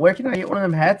you got on. Where can I get one of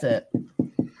them hats at?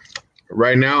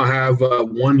 Right now, I have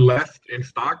one left in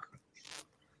stock.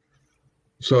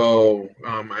 So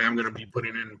I am going to be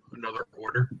putting in another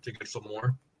order to get some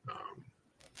more.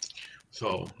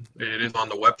 So it is on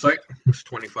the website. It's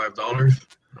 $25.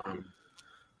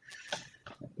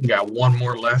 Got one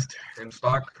more left in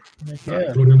stock,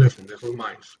 including this one. This was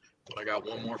mine. But I got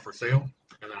one more for sale,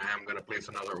 and then I am going to place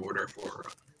another order for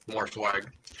more swag.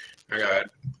 I got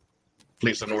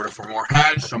place an order for more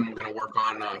hats. I'm going to work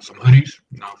on some hoodies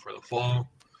now for the fall,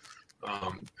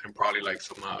 and probably like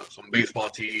some baseball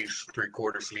tees,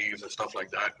 3/4 sleeves, and stuff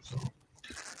like that. So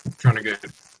I'm trying to get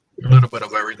a little bit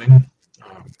of everything,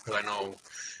 because I know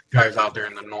guys out there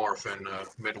in the north and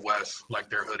Midwest like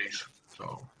their hoodies.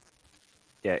 So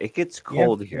yeah, it gets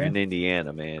cold here in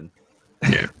Indiana, man.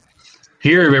 Yeah.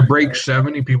 Here, if it breaks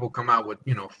 70, people come out with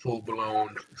full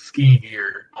blown ski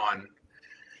gear on.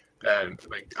 And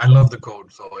I love the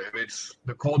cold, so if it's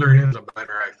the colder it is, the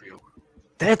better I feel.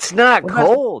 That's not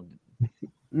cold.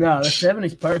 No, the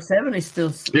 70s. 70s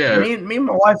still. Yeah. Me and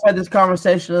my wife had this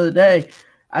conversation the other day.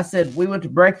 I said we went to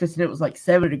breakfast and it was like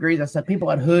 70 degrees. I said people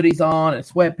had hoodies on and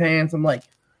sweatpants. I'm like,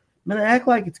 man, they act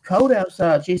like it's cold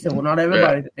outside. She said, well, not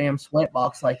everybody's a damn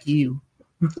sweatbox like you.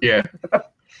 Yeah.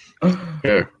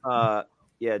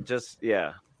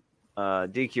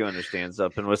 DQ understands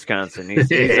up in Wisconsin. He's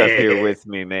up here with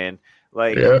me, man.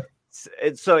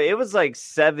 So it was like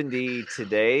 70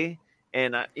 today,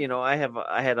 and I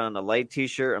had on a light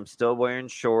t-shirt. I'm still wearing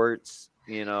shorts,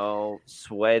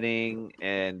 sweating,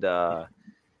 and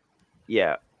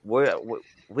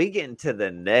we get into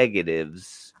the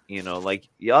negatives.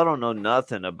 Y'all don't know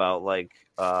nothing about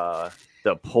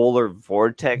the polar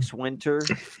vortex winter.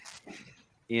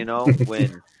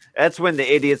 When. That's when the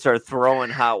idiots are throwing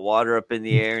hot water up in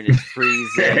the air and it's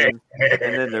freezing, and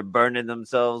then they're burning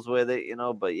themselves with it,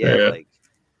 But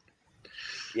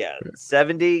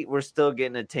 70, we're still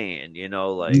getting a tan,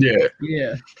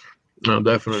 Yeah. No,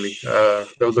 definitely. There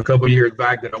was a couple of years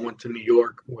back that I went to New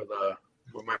York with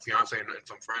my fiance and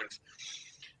some friends.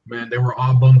 Man, they were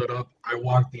all bundled up. I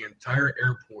walked the entire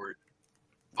airport,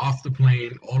 off the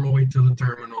plane, all the way to the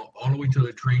terminal, all the way to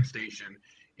the train station,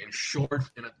 in shorts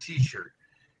and a t-shirt.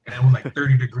 And it was like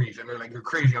 30 degrees. And they're like, you're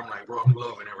crazy. I'm like, bro, I'm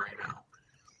loving it right now.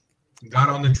 Got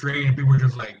on the train and people were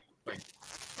just like,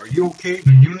 are you okay?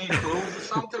 Do you need clothes or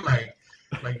something? Like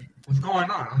what's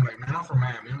going on? I'm like, man, I'm from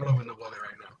Miami. I'm loving the weather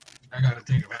right now. I got to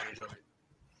take advantage of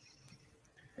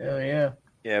it. Hell yeah.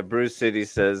 Yeah, Bruce City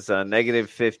says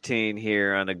 -15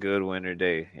 here on a good winter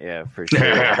day. Yeah, for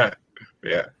sure.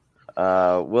 Yeah.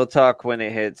 We'll talk when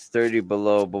it hits 30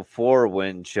 below before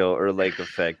wind chill or lake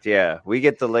effect. Yeah, we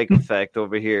get the lake effect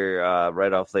over here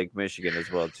right off Lake Michigan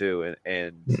as well too,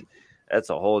 and that's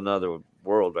a whole nother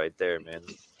world right there, man.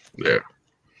 Yeah.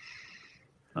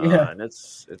 And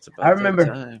it's about I remember,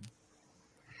 that time.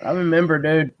 I remember,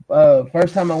 dude.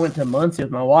 First time I went to Muncie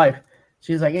with my wife,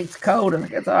 she's like, "It's cold." I'm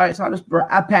like, "It's all right." So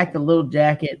I packed a little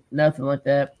jacket, nothing like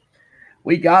that.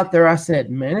 We got there. I said,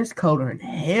 "Man, it's colder than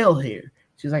hell here."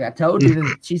 She's like, I told you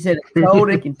this. She said it's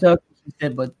cold in Kentucky. She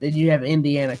said, but then you have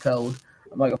Indiana cold.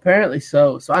 I'm like, apparently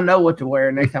so. So I know what to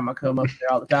wear next time I come up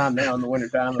there all the time now in the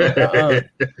wintertime.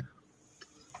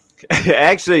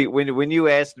 Actually, when you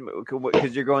asked,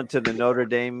 because you're going to the Notre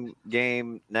Dame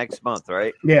game next month,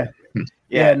 right? Yeah.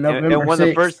 November and one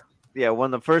 6th.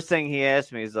 When the first thing he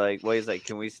asked me is like, well, he's like,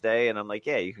 can we stay? And I'm like,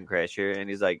 yeah, you can crash here. And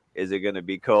he's like, is it going to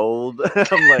be cold?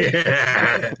 I'm like,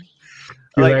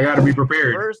 I got to be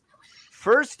prepared.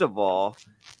 first of all,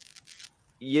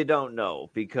 you don't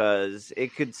know because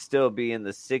it could still be in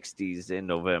the 60s in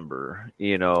November,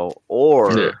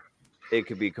 or it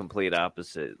could be complete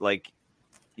opposite. Like,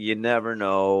 you never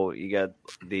know. You got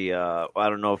the I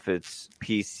don't know if it's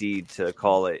PC to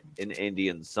call it an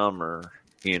Indian summer,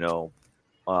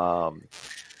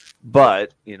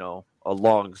 but a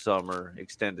long summer,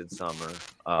 extended summer,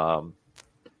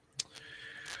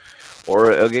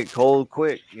 or it'll get cold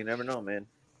quick. You never know, man.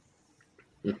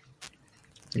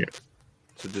 Yeah.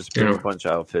 So just bring a bunch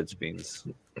of outfits, Beans.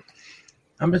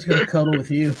 I'm just gonna cuddle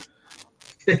with you.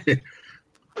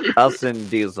 I'll send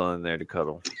Diesel in there to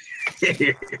cuddle.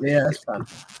 Yeah, that's fine.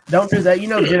 Don't do that.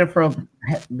 Jennifer will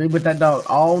be with that dog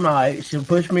all night. She'll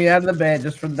push me out of the bed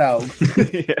just for the dog.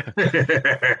 Yeah.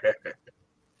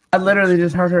 I literally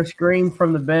just heard her scream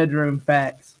from the bedroom.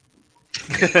 Facts.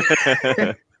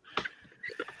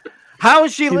 How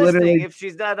is she listening if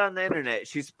she's not on the internet?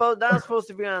 She's not supposed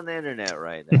to be on the internet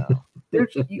right now.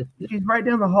 She's right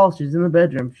down the hall. She's in the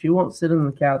bedroom. She won't sit on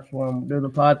the couch while I'm doing the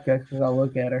podcast because I'll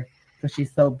look at her because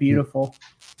she's so beautiful.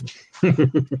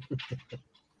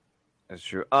 That's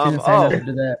true.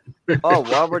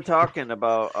 While we're talking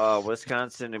about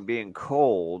Wisconsin and being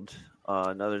cold,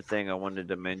 another thing I wanted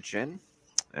to mention.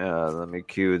 Let me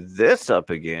cue this up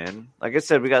again. Like I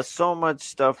said, we got so much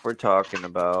stuff we're talking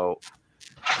about.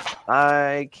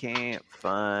 I can't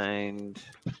find.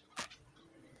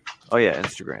 Oh yeah,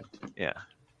 Instagram. Yeah.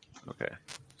 Okay.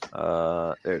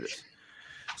 There it is.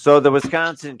 So the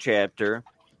Wisconsin chapter,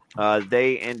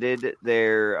 they ended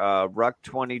their Ruck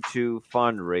 22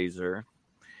 fundraiser,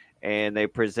 and they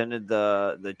presented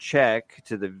the check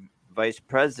to the vice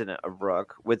president of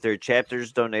Ruck with their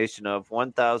chapter's donation of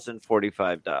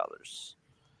 $1,045.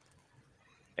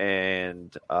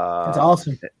 And that's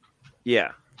awesome.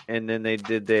 Yeah. And then they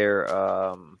did their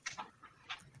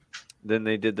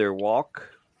walk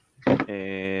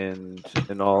and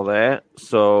all that.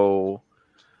 So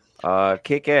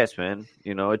kick ass, man.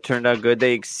 It turned out good.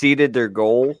 They exceeded their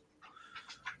goal.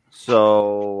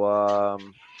 So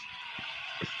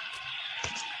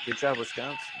good job,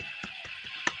 Wisconsin.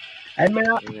 Hey, man,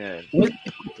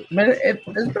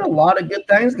 there's been a lot of good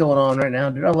things going on right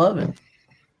now, dude. I love it.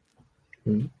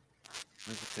 Look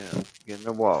at them getting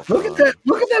the walk. Look at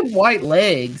that white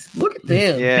legs. Look at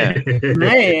them. Yeah.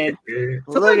 Man.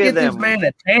 Somebody get this man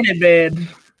a tanning bed.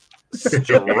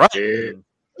 Strutting.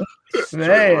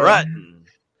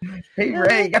 He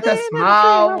ready. Got that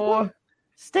smile, boy.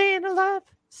 Staying alive.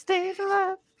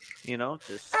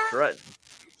 Just strutting.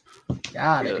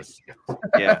 Got it.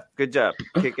 Yeah, good job.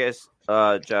 Kick-ass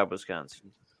job,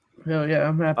 Wisconsin. Hell yeah,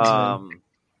 I'm happy.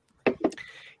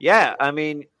 Yeah, I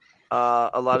mean,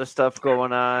 a lot of stuff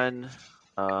going on.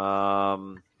 I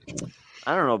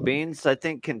don't know, Beans. I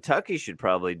think Kentucky should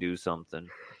probably do something.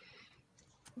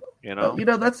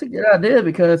 That's a good idea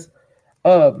because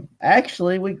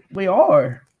actually we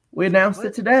announced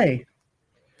it today.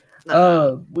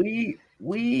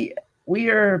 We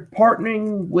are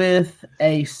partnering with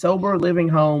a sober living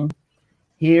home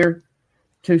here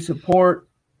to support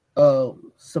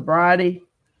sobriety,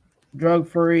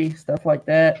 drug-free, stuff like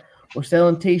that. We're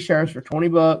selling T-shirts for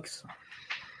 $20,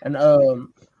 and the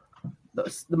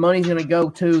money's going to go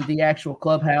to the actual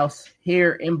clubhouse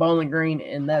here in Bowling Green,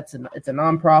 and it's a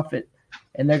nonprofit,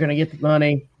 and they're going to get the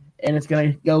money, and it's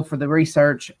going to go for the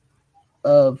research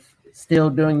of still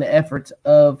doing the efforts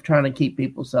of trying to keep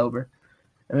people sober.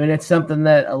 I mean, it's something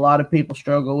that a lot of people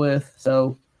struggle with,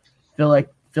 so feel like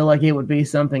it would be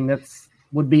something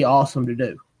would be awesome to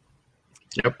do.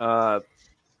 Yep.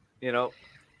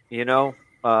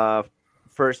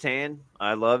 Firsthand,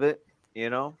 I love it.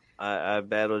 I've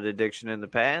battled addiction in the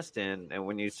past, and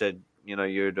when you said, you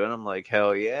were doing, I'm like,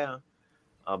 hell yeah,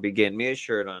 I'll be getting me a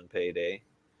shirt on payday.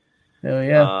 Hell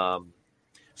yeah.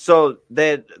 So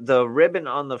that the ribbon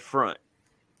on the front,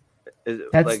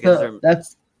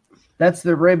 that's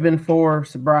the ribbon for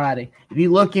sobriety. If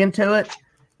you look into it,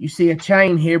 you see a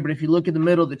chain here, but if you look in the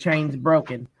middle, the chain's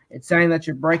broken. It's saying that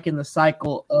you're breaking the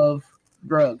cycle of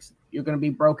drugs. You're going to be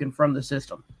broken from the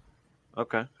system.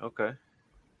 Okay. All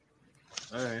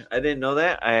right. I didn't know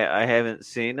that. I haven't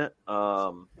seen it.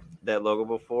 That logo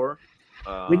before.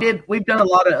 We did a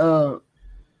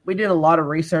lot of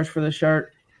research for the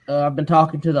shirt. I've been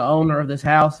talking to the owner of this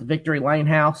house, Victory Lane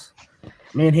House.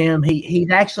 Me and him,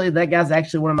 that guy's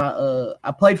actually one of my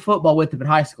I played football with him in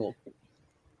high school.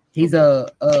 He was a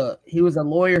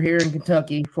lawyer here in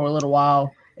Kentucky for a little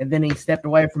while, and then he stepped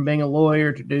away from being a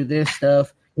lawyer to do this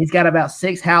stuff. He's got about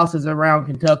 6 houses around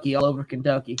Kentucky, all over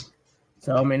Kentucky.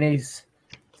 So I mean, there's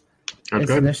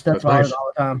stuff all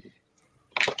the time.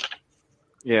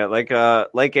 Yeah, like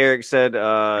Eric said,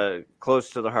 close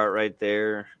to the heart right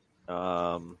there.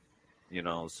 So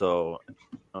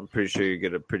I'm pretty sure you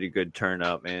get a pretty good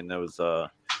turnout, man. That was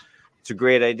it's a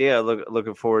great idea.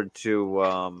 Looking forward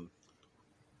to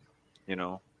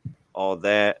all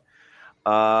that.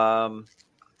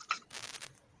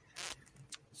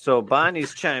 So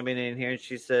Bonnie's chiming in here, and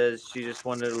she says she just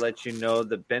wanted to let you know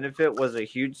the benefit was a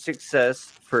huge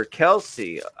success for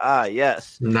Kelsey. Ah,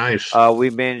 yes. Nice.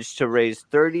 We managed to raise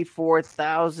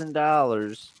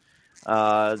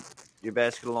 $34,000. Your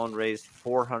basket alone raised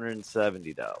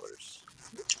 $470.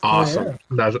 Awesome. Oh,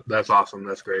 yeah. That's awesome.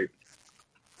 That's great.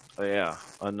 Oh, yeah.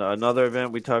 Another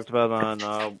event we talked about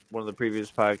on one of the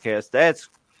previous podcasts. That's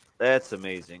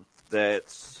amazing.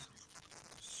 That's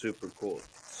super cool.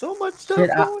 So much stuff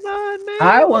going on, man.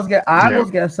 I was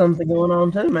got something going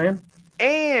on too, man.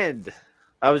 And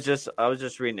I was just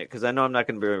reading it because I know I'm not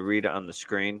going to be able to read it on the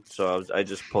screen, so I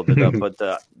just pulled it up. But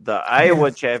the Iowa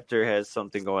chapter has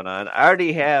something going on. I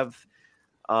already have.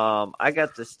 I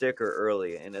got the sticker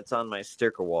early, and it's on my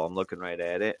sticker wall. I'm looking right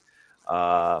at it.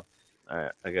 All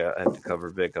right, I have to cover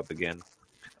Vic up again.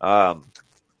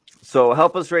 So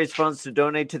help us raise funds to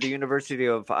donate to the University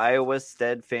of Iowa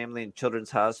Stead Family and Children's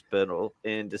Hospital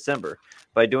in December.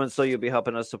 By doing so, you'll be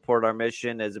helping us support our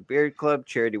mission as a beard club.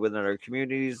 Charity within our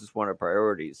communities is one of our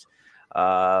priorities.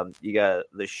 You got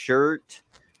the shirt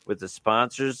with the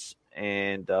sponsors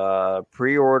and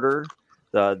pre-order.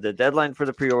 The deadline for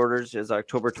the pre-orders is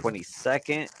October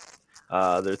 22nd.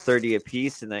 They're 30 a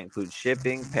piece, and that includes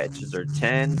shipping. Patches are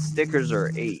 10. Stickers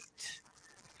are 8.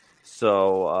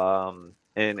 So,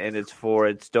 and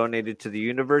it's donated to the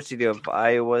University of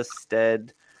Iowa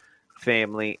Stead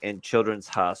Family and Children's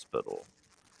Hospital.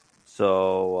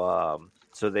 So,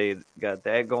 so they got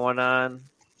that going on.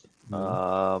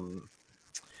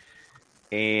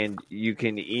 And you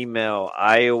can email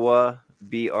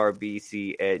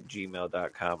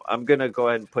iowabrbc@gmail.com. I'm going to go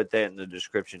ahead and put that in the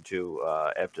description too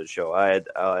after the show.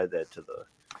 I'll add that to the.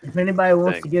 If anybody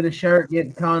wants to get a shirt, get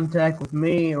in contact with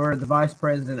me or the Vice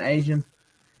President Asian.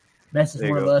 Message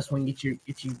one of us when get you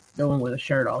going with a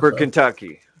shirt also. For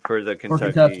Kentucky. For the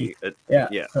Kentucky.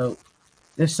 Yeah. So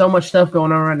there's so much stuff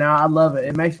going on right now. I love it.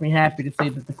 It makes me happy to see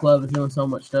that the club is doing so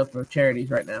much stuff for charities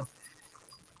right now.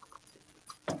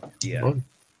 Yeah. Well,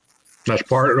 that's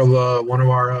part of one of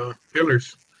our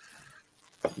pillars.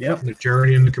 Yep. The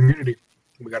charity in the community.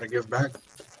 We got to give back.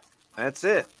 That's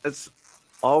it. That's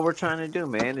all we're trying to do,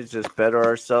 man, is just better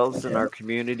ourselves in our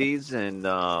communities and,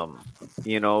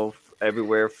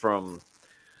 everywhere from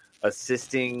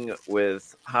assisting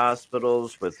with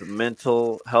hospitals, with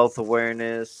mental health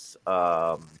awareness,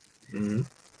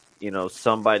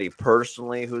 somebody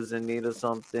personally who's in need of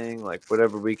something, like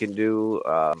whatever we can do.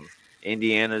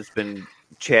 Indiana's been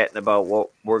chatting about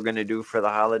what we're going to do for the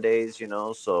holidays,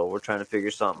 so we're trying to figure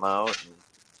something out. And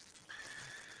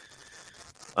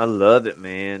I love it,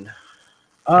 man.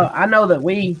 I know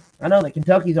that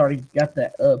Kentucky's already got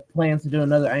that plans to do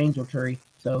another angel tree.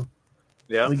 So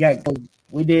yeah, we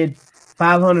did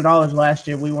 $500 last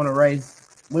year.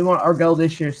 Our goal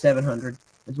this year is $700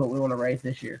 is what we want to raise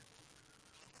this year.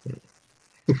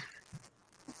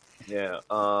 Yeah.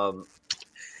 Look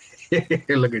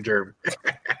at Jeremy. It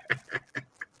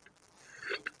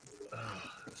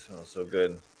smells so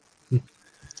good.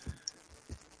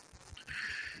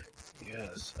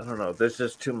 Yes, I don't know. There's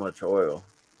just too much oil.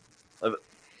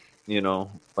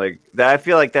 Like that. I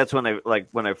feel like that's when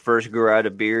I first grew out a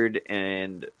beard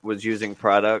and was using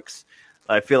products.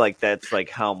 I feel like that's like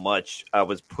how much I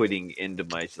was putting into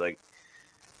my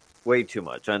way too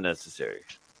much, unnecessary.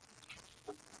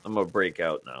 I'm gonna break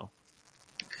out now.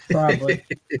 Probably.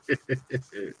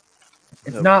 It's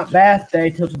not bath day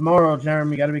till tomorrow,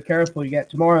 Jeremy. You got to be careful. You got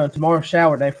tomorrow's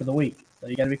shower day for the week, so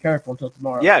you got to be careful until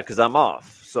tomorrow. Yeah, because I'm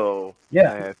off. So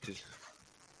yeah, I have to.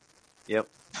 Yep.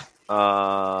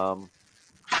 Oh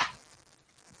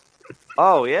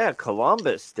yeah,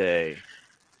 Columbus Day.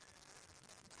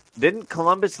 Didn't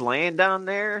Columbus land down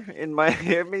there in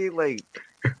Miami?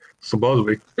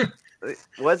 Supposedly.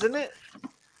 Wasn't it?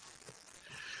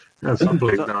 Yeah,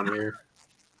 someplace down here.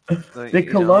 Did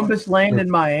Columbus land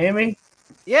in Miami?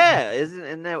 Yeah,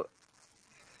 isn't that?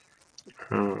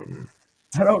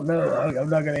 I don't know. I'm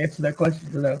not going to answer that question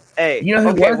for now. Hey, you know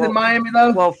who was in Miami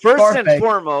though? Well, first and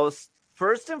foremost,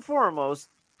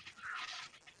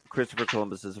 Christopher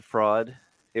Columbus is a fraud.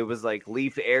 It was like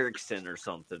Leif Erikson or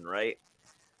something, right?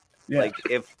 Yeah. Like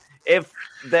if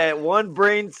that one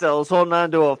brain cell's holding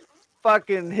on to a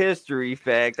fucking history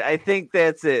fact, I think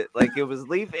that's it. Like it was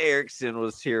Leif Erikson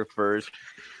was here first,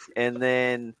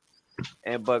 but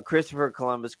Christopher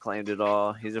Columbus claimed it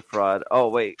all. He's a fraud. Oh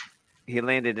wait, He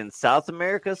landed in South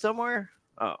America somewhere?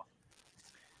 Oh.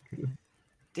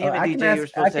 Damn it, I DJ, can ask- you were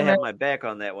supposed I to can have ask- my back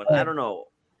on that one. I don't know.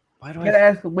 Why do You gotta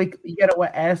ask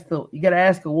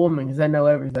a woman because they know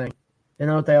everything. You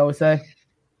know what they always say?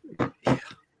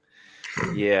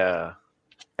 Yeah.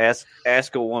 Ask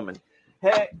a woman.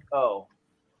 Hey, oh.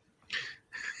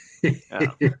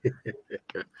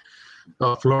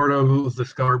 Florida was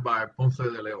discovered by Ponce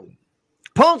de Leon.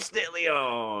 Ponce de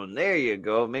Leon. There you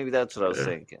go. Maybe that's what I was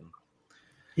thinking.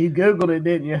 You Googled it,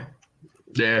 didn't you?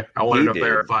 Yeah, I wanted to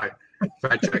verify.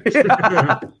 Fact check.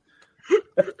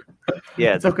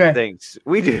 Yeah, it's okay. Thanks.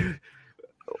 We do.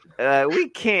 We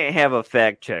can't have a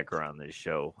fact checker on this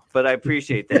show, but I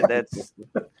appreciate that. That's.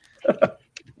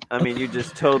 I mean, you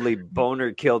just totally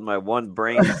boner killed my one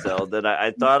brain cell that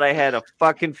I thought I had a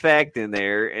fucking fact in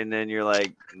there, and then you're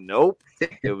like, nope,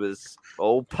 it was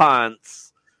old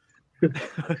Ponce.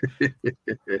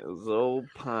 It was old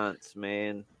Ponce,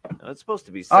 man. It's supposed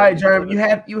to be. All right, Jeremy,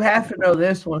 you have to know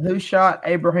this one. Who shot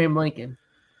Abraham Lincoln?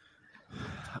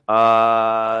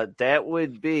 That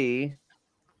would be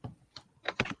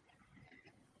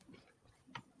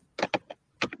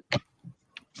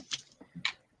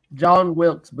John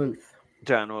Wilkes Booth.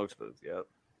 John Wilkes Booth.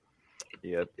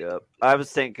 Yep. I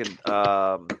was thinking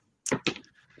the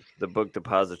book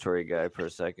depository guy for a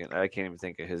second. I can't even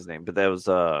think of his name, but that was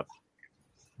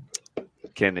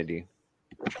Kennedy.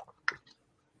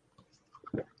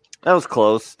 That was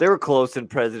close. They were close in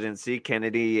presidency.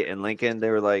 Kennedy and Lincoln. They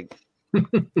were like.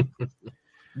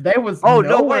 They was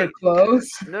nowhere close.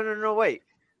 No, wait.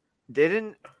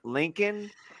 Didn't Lincoln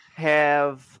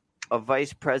have a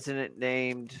vice president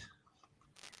named?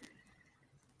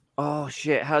 Oh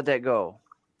shit! How'd that go?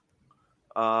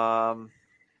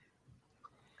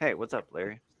 Hey, what's up,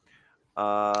 Larry?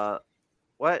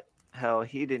 What? Hell,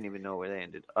 he didn't even know where they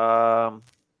ended.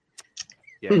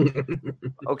 Yeah.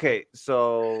 Okay,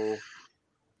 so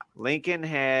Lincoln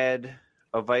had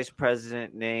a vice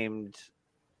president named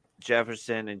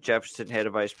Jefferson, and Jefferson had a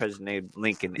vice president named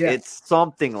Lincoln. Yeah. It's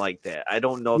something like that. I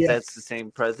don't know if that's the same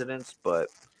presidents, but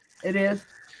it is.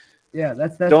 Yeah,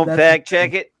 that's don't fact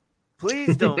check it.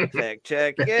 Please don't fact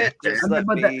check it. Just let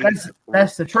me.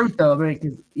 That's the truth, though. I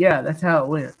mean, that's how it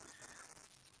went.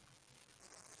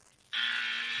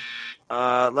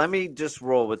 Let me just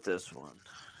roll with this one.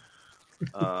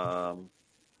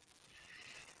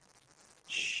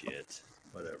 Shit.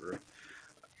 Whatever.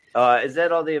 Is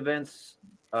that all the events?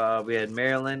 We had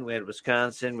Maryland, we had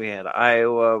Wisconsin, we had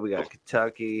Iowa, we got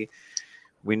Kentucky.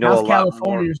 We know how's a lot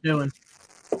California's more. doing?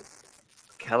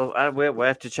 We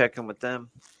have to check in with them.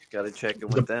 Got to check in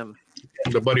with them.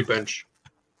 The buddy bench.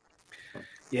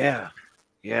 Yeah.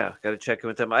 Got to check in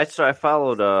with them. I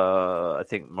followed. I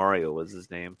think Mario was his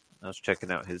name. I was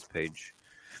checking out his page.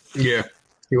 Yeah,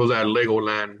 he was at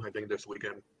Legoland, I think, this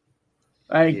weekend.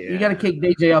 Hey, you got to kick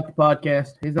DJ off the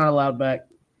podcast. He's not allowed back.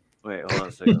 Wait, hold on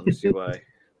a second. Let me see why.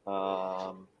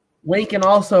 Lincoln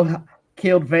also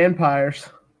killed vampires.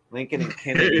 Lincoln and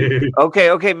Kennedy.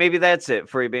 Okay, maybe that's it,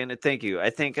 Furry Bandit. Thank you. I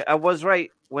think I was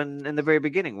right when in the very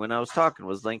beginning when I was talking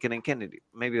was Lincoln and Kennedy.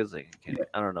 Maybe it was Lincoln and Kennedy.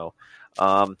 I don't know.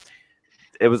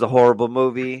 It was a horrible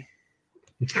movie.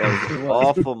 It was an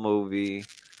awful movie.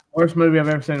 Worst movie I've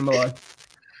ever seen in my life.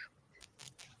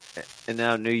 And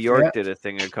now New York did a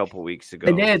thing a couple weeks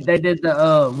ago. They did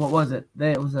the what was it?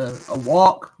 It was a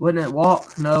walk, wasn't it?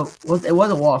 Walk? No, it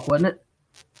was a walk, wasn't it?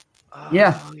 Oh,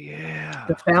 yeah.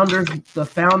 The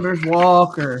founders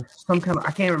walk or some kind of,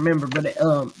 I can't remember, but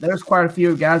there's quite a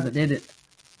few guys that did it.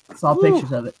 I saw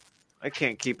pictures of it. I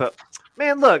can't keep up.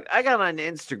 Man, look, I got on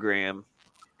Instagram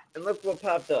and look what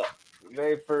popped up.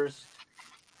 Very first.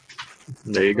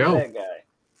 There you go. That guy.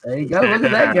 There you go. Look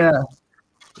at that guy.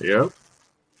 Yep.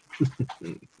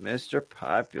 Mr.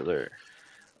 Popular.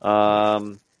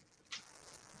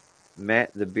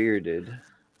 Matt the Bearded.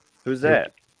 Who's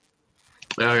that?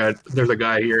 There's a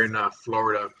guy here in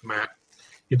Florida, Matt.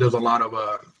 He does a lot of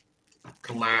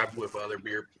collab with other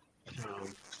beer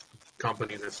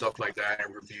companies and stuff like that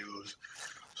and reviews.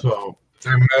 So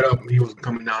I met him. He was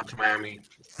coming down to Miami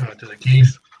to the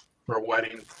Keys for a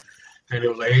wedding. And it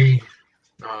was like, hey,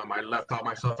 I left all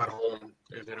my stuff at home.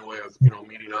 There's any way of,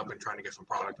 meeting up and trying to get some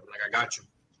product. I'm like, I got you.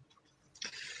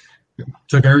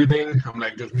 Took everything. I'm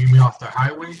like, just meet me off the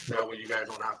highway. That way you guys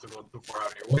don't have to go too far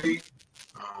out of your way.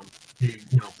 He,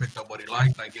 picked up what he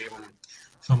liked. I gave him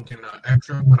something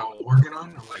extra that I was working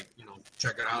on. I'm like,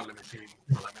 check it out. Let me see,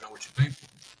 let me know what you think.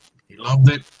 He loved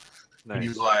it. Nice. He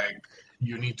was like,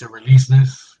 you need to release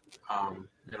this.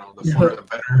 The sooner the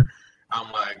better.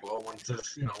 I'm like, well, once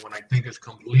this, when I think it's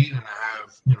complete and I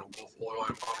have, both oil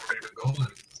and bottle ready to go, then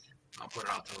I'll put it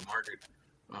out to the market.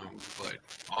 But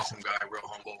awesome guy, real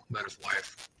humble. Met his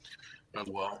wife as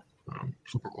well.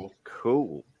 Super cool.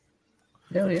 Cool.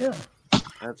 Hell yeah.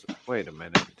 Wait a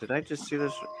minute. Did I just see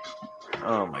this?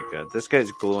 Oh my god, this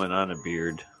guy's gluing on a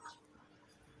beard.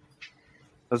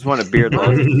 That's one of Beard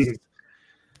Laws.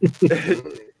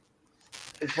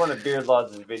 It's one of Beard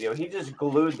Laws' video. He just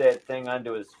glued that thing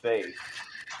onto his face.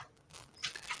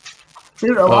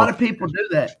 Dude, a lot of people do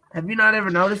that. Have you not ever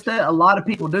noticed that? A lot of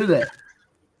people do that.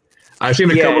 I've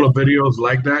seen a couple of videos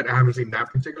like that. I haven't seen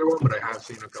that particular one, but I have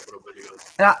seen a couple of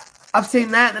videos. And I've seen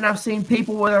that, and I've seen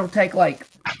people where they'll take like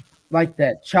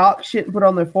that chalk shit and put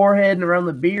on their forehead and around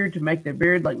the beard to make their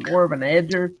beard like more of an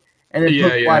edger, and then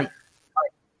put like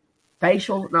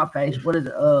not facial. What is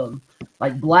it?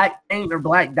 Like black paint or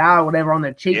black dye or whatever on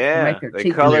their cheeks to make their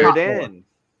cheeks color it in.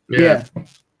 Yeah.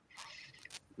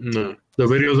 No, the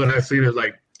videos that I've seen is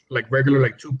like regular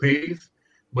like toupees,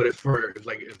 but it's in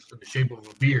the shape of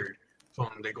a beard. So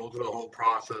they go through the whole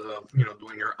process of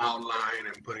doing your outline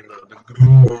and putting the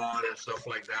glue on and stuff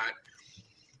like that.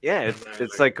 Yeah,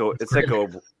 it's like a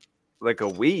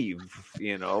weave,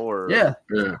 or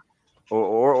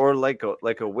or like a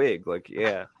wig.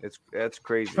 It's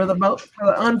crazy. For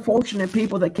the unfortunate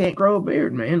people that can't grow a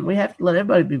beard, man, we have to let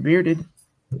everybody be bearded.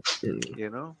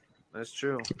 That's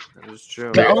true. That is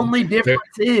true. The only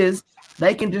difference is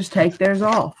they can just take theirs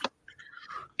off.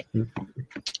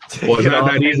 Well, it's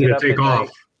not that easy to take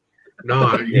off.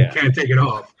 No, you can't take it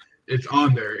off. It's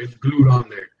on there. It's glued on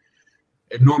there.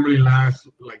 It normally lasts,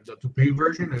 like the toupee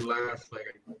version, it lasts I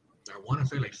want to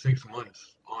say 6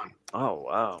 months on. Oh,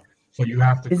 wow. So you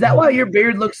have to. Is that why your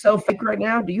beard looks so fake right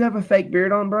now? Do you have a fake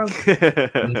beard on, bro?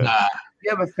 Nah. You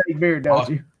have a fake beard, don't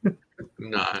you?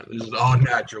 Nah, this is all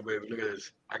natural, baby. Look at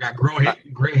this. I got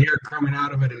gray hair coming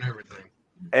out of it and everything.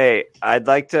 Hey, I'd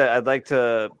like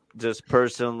to just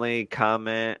personally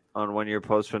comment on one of your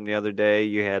posts from the other day.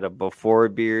 You had a before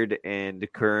beard and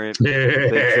current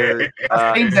picture.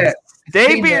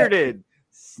 Stay bearded.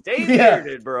 Stay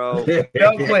bearded, bro.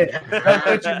 Don't quit. Don't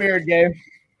quit your beard game.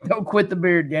 Don't quit the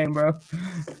beard game, bro.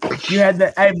 You had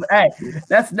that. Hey,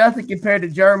 that's nothing compared to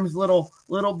Germ's little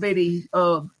bitty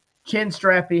chin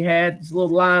strap he had. His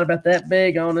little line about that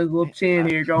big on his little chin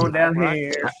here going down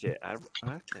here. I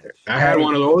had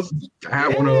one of those.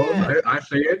 I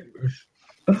say it.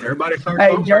 Everybody starts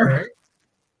talking.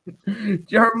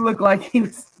 Germ looked like he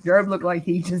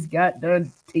just got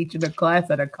done teaching a class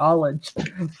at a college.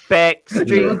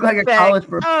 He looked like a college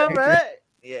professor.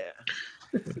 Yeah.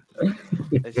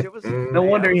 No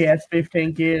wonder he has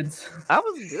 15 kids. I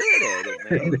was good at it,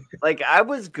 man. I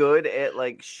was good at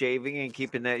shaving and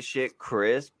keeping that shit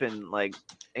crisp, and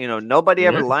nobody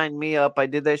ever lined me up. I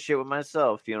did that shit with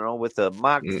myself, with a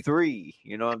Mach 3.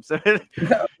 You know what I'm saying?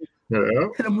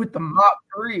 Hit him with the Mach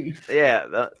 3.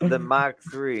 Yeah, the Mach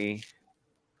 3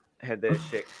 had that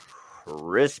shit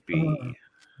crispy,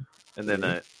 and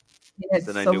then he had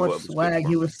so much swag.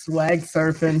 He was swag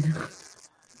surfing.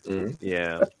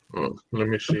 Yeah. Let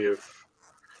me see if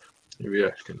maybe I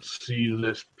can see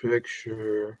this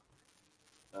picture.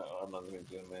 I'm not gonna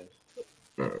zoom in.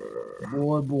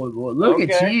 Boy, look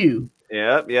at you.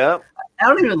 Yep. I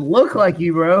don't even look like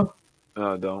you, bro.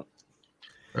 Oh, don't.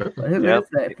 Who is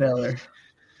that fella?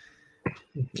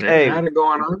 Hey, how's it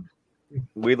going on?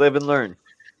 We live and learn.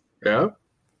 Yeah.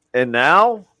 And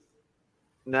now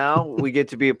we get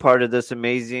to be a part of this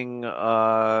amazing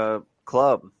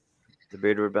club. The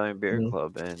Bearded Rebellion Beer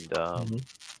Club, and I'm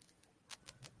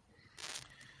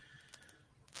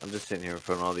just sitting here in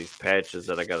front of all these patches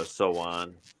that I got to sew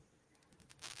on.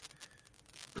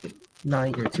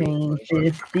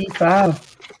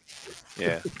 1955.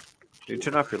 Yeah. Do you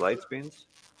turn off your lights, Beans?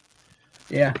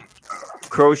 Yeah.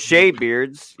 Crochet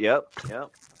beards. Yep.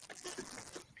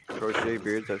 Crochet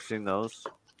beards. I've seen those.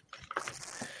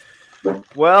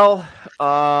 Well,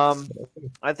 I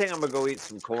think I'm gonna go eat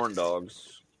some corn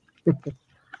dogs. I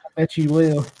bet you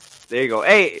will. There you go.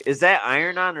 Hey, is that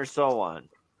iron on or sew on?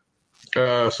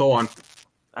 Sew on.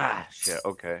 Ah, shit.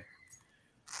 Okay.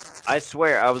 I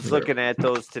swear, I was looking at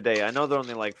those today. I know they're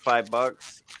only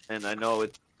 $5, and I know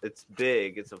it's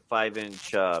big. It's a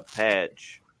 5-inch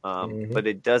patch, but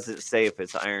it doesn't say if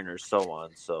it's iron or sew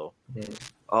on. So,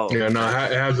 yeah, no,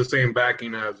 it has the same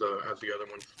backing as the other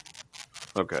ones.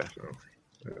 Okay.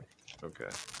 Okay.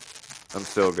 I'm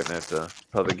still gonna have to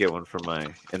probably get one for my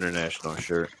international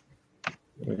shirt.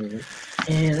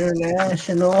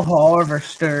 International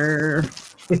Harvester.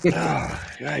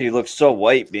 God, you look so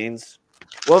white, Beans.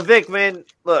 Well, Vic, man,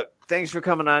 look, thanks for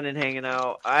coming on and hanging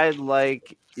out. I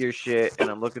like your shit, and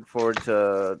I'm looking forward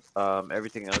to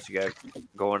everything else you got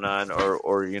going on,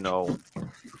 or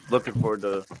looking forward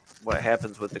to what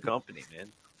happens with the company, man.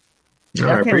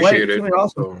 I appreciate it.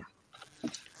 Awesome. So,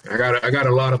 I got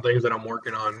a lot of things that I'm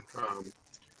working on.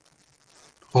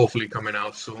 Hopefully coming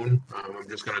out soon. I'm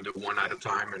just gonna do one at a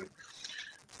time, and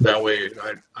that way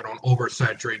I don't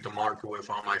oversaturate the market with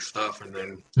all my stuff, and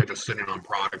then they're just sitting on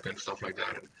product and stuff like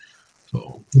that.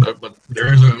 So, but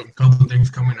there's a couple of things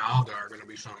coming out. There are going to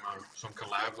be some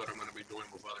collabs that I'm going to be doing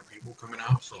with other people coming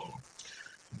out. So,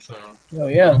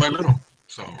 little by little.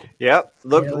 So, yep.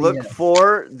 Look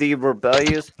for the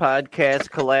Rebellious podcast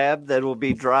collab that will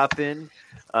be dropping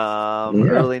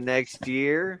early next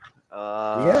year.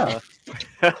 But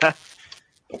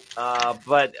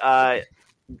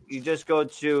you just go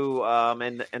to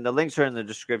and the links are in the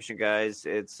description, guys.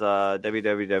 It's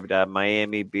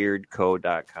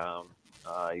www.miamibeardco.com.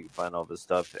 You can find all this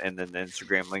stuff, and then the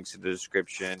Instagram links in the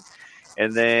description.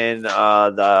 And then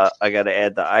I got to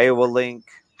add the Iowa link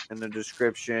in the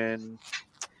description.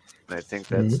 And I think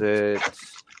that's it.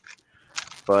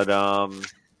 But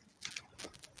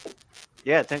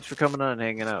yeah, thanks for coming on and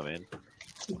hanging out, man.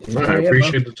 I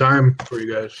appreciate the time for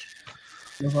you guys.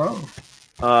 No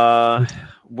problem.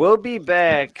 We'll be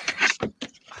back.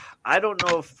 I don't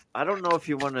know if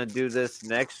you want to do this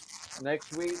next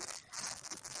week.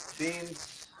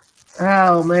 Seems.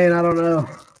 Oh man, I don't know.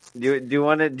 Do you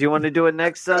want to do it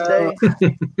next Sunday?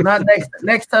 Not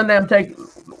next Sunday.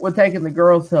 We're taking the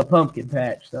girls to a pumpkin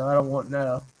patch, so I don't want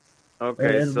no.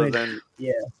 Okay, so then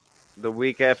the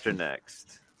week after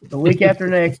next. The week after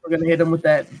next, we're gonna hit them with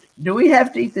that. Do we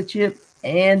have to eat the chip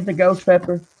and the ghost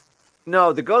pepper?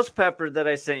 No, the ghost pepper that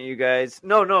I sent you guys.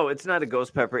 No, it's not a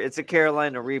ghost pepper. It's a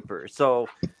Carolina Reaper. So.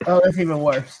 Oh, that's even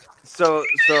worse. So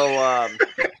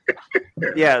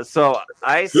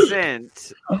I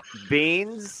sent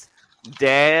Beans,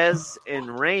 Daz, and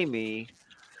Ramey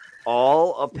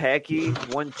all a packy,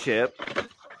 one chip,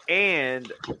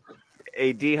 and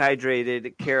a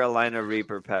dehydrated Carolina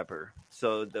Reaper pepper.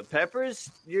 So the pepper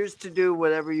is yours to do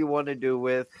whatever you want to do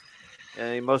with,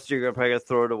 and most of you are probably going to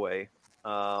throw it away.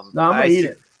 No, I'm going to eat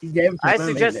it. I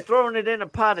suggest throwing it in a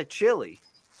pot of chili.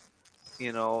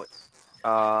 You know,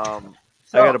 I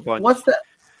got a bunch. What's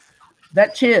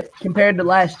that chip compared to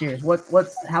last year's?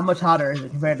 How much hotter is it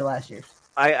compared to last year's?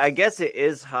 I guess it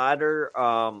is hotter.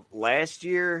 Last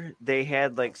year they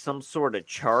had like some sort of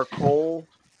charcoal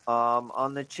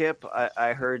on the chip.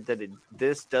 I heard that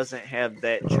this doesn't have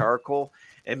that charcoal,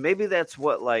 and maybe that's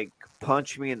what like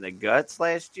punched me in the guts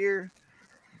last year.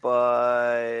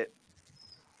 But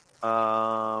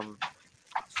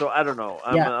so I don't know.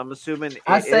 I'm assuming.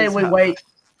 I say we wait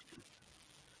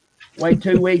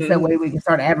 2 weeks. That way we can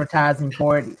start advertising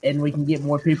for it, and we can get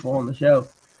more people on the show.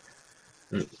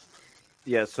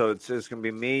 Yeah, so it's going to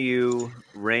be me, you,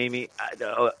 Ramey.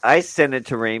 I sent it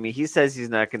to Ramey. He says he's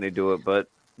not going to do it, but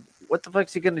what the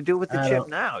fuck's he going to do with the chip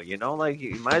now? You know, like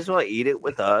you might as well eat it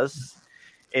with us.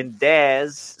 And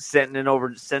Daz send it over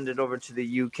to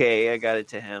the UK. I got it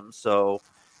to him. So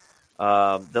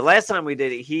the last time we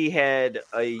did it, he had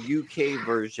a UK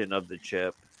version of the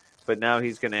chip, but now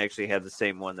he's going to actually have the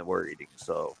same one that we're eating.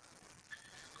 So,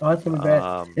 that's going to be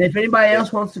bad. And if anybody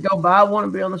else wants to go buy one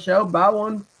and be on the show, buy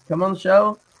one. Come on the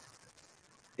show.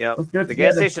 Yeah, the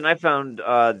gas station I found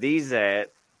these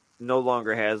at no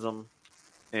longer has them,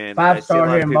 and 5-star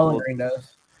here in Bowling Green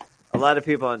does. A lot of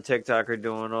people on TikTok are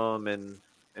doing them and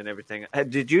everything.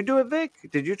 Did you do it, Vic?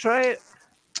 Did you try it?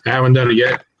 I haven't done it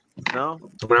yet. No,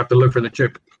 I'm gonna have to look for the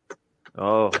chip.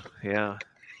 Oh yeah,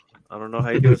 I don't know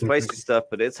how you do spicy stuff,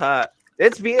 but it's hot.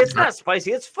 It's not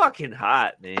spicy. It's fucking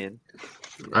hot, man.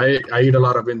 I eat a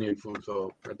lot of Indian food,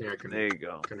 so I think I can. There you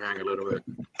go. Can hang a little bit.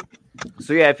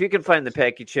 So yeah, if you can find the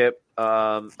Packy chip,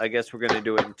 I guess we're gonna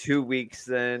do it in 2 weeks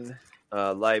then,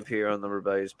 live here on the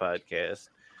Rebellious podcast.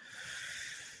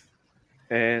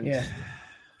 And yeah,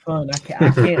 fun. I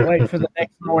can't wait for the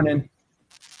next morning.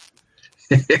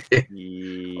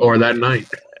 Or that night.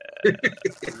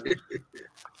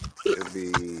 It'll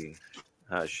be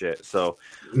hot shit. So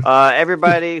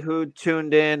everybody who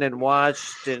tuned in and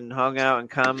watched and hung out and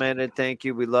commented, thank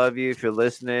you. We love you. If you're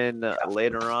listening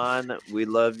later on, we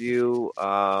love you.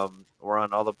 We're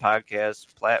on all the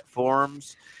podcast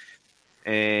platforms,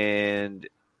 and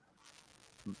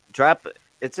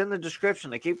it's in the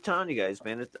description. I keep telling you guys,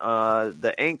 man,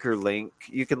 the Anchor link,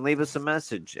 you can leave us a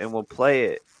message and we'll play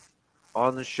it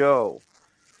on the show,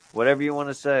 whatever you want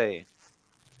to say.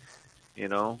 You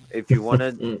know, if you want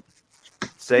to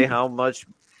say how much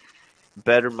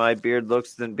better my beard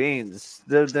looks than Beans,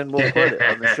 then we'll put it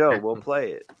on the show. We'll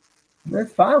play it.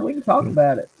 That's fine. We can talk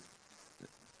about it.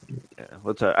 Yeah,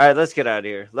 we'll talk. All right, let's get out of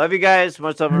here. Love you guys.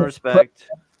 Much love and respect.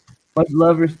 Much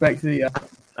love, respect to you. All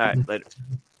right, later.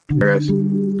 Yes.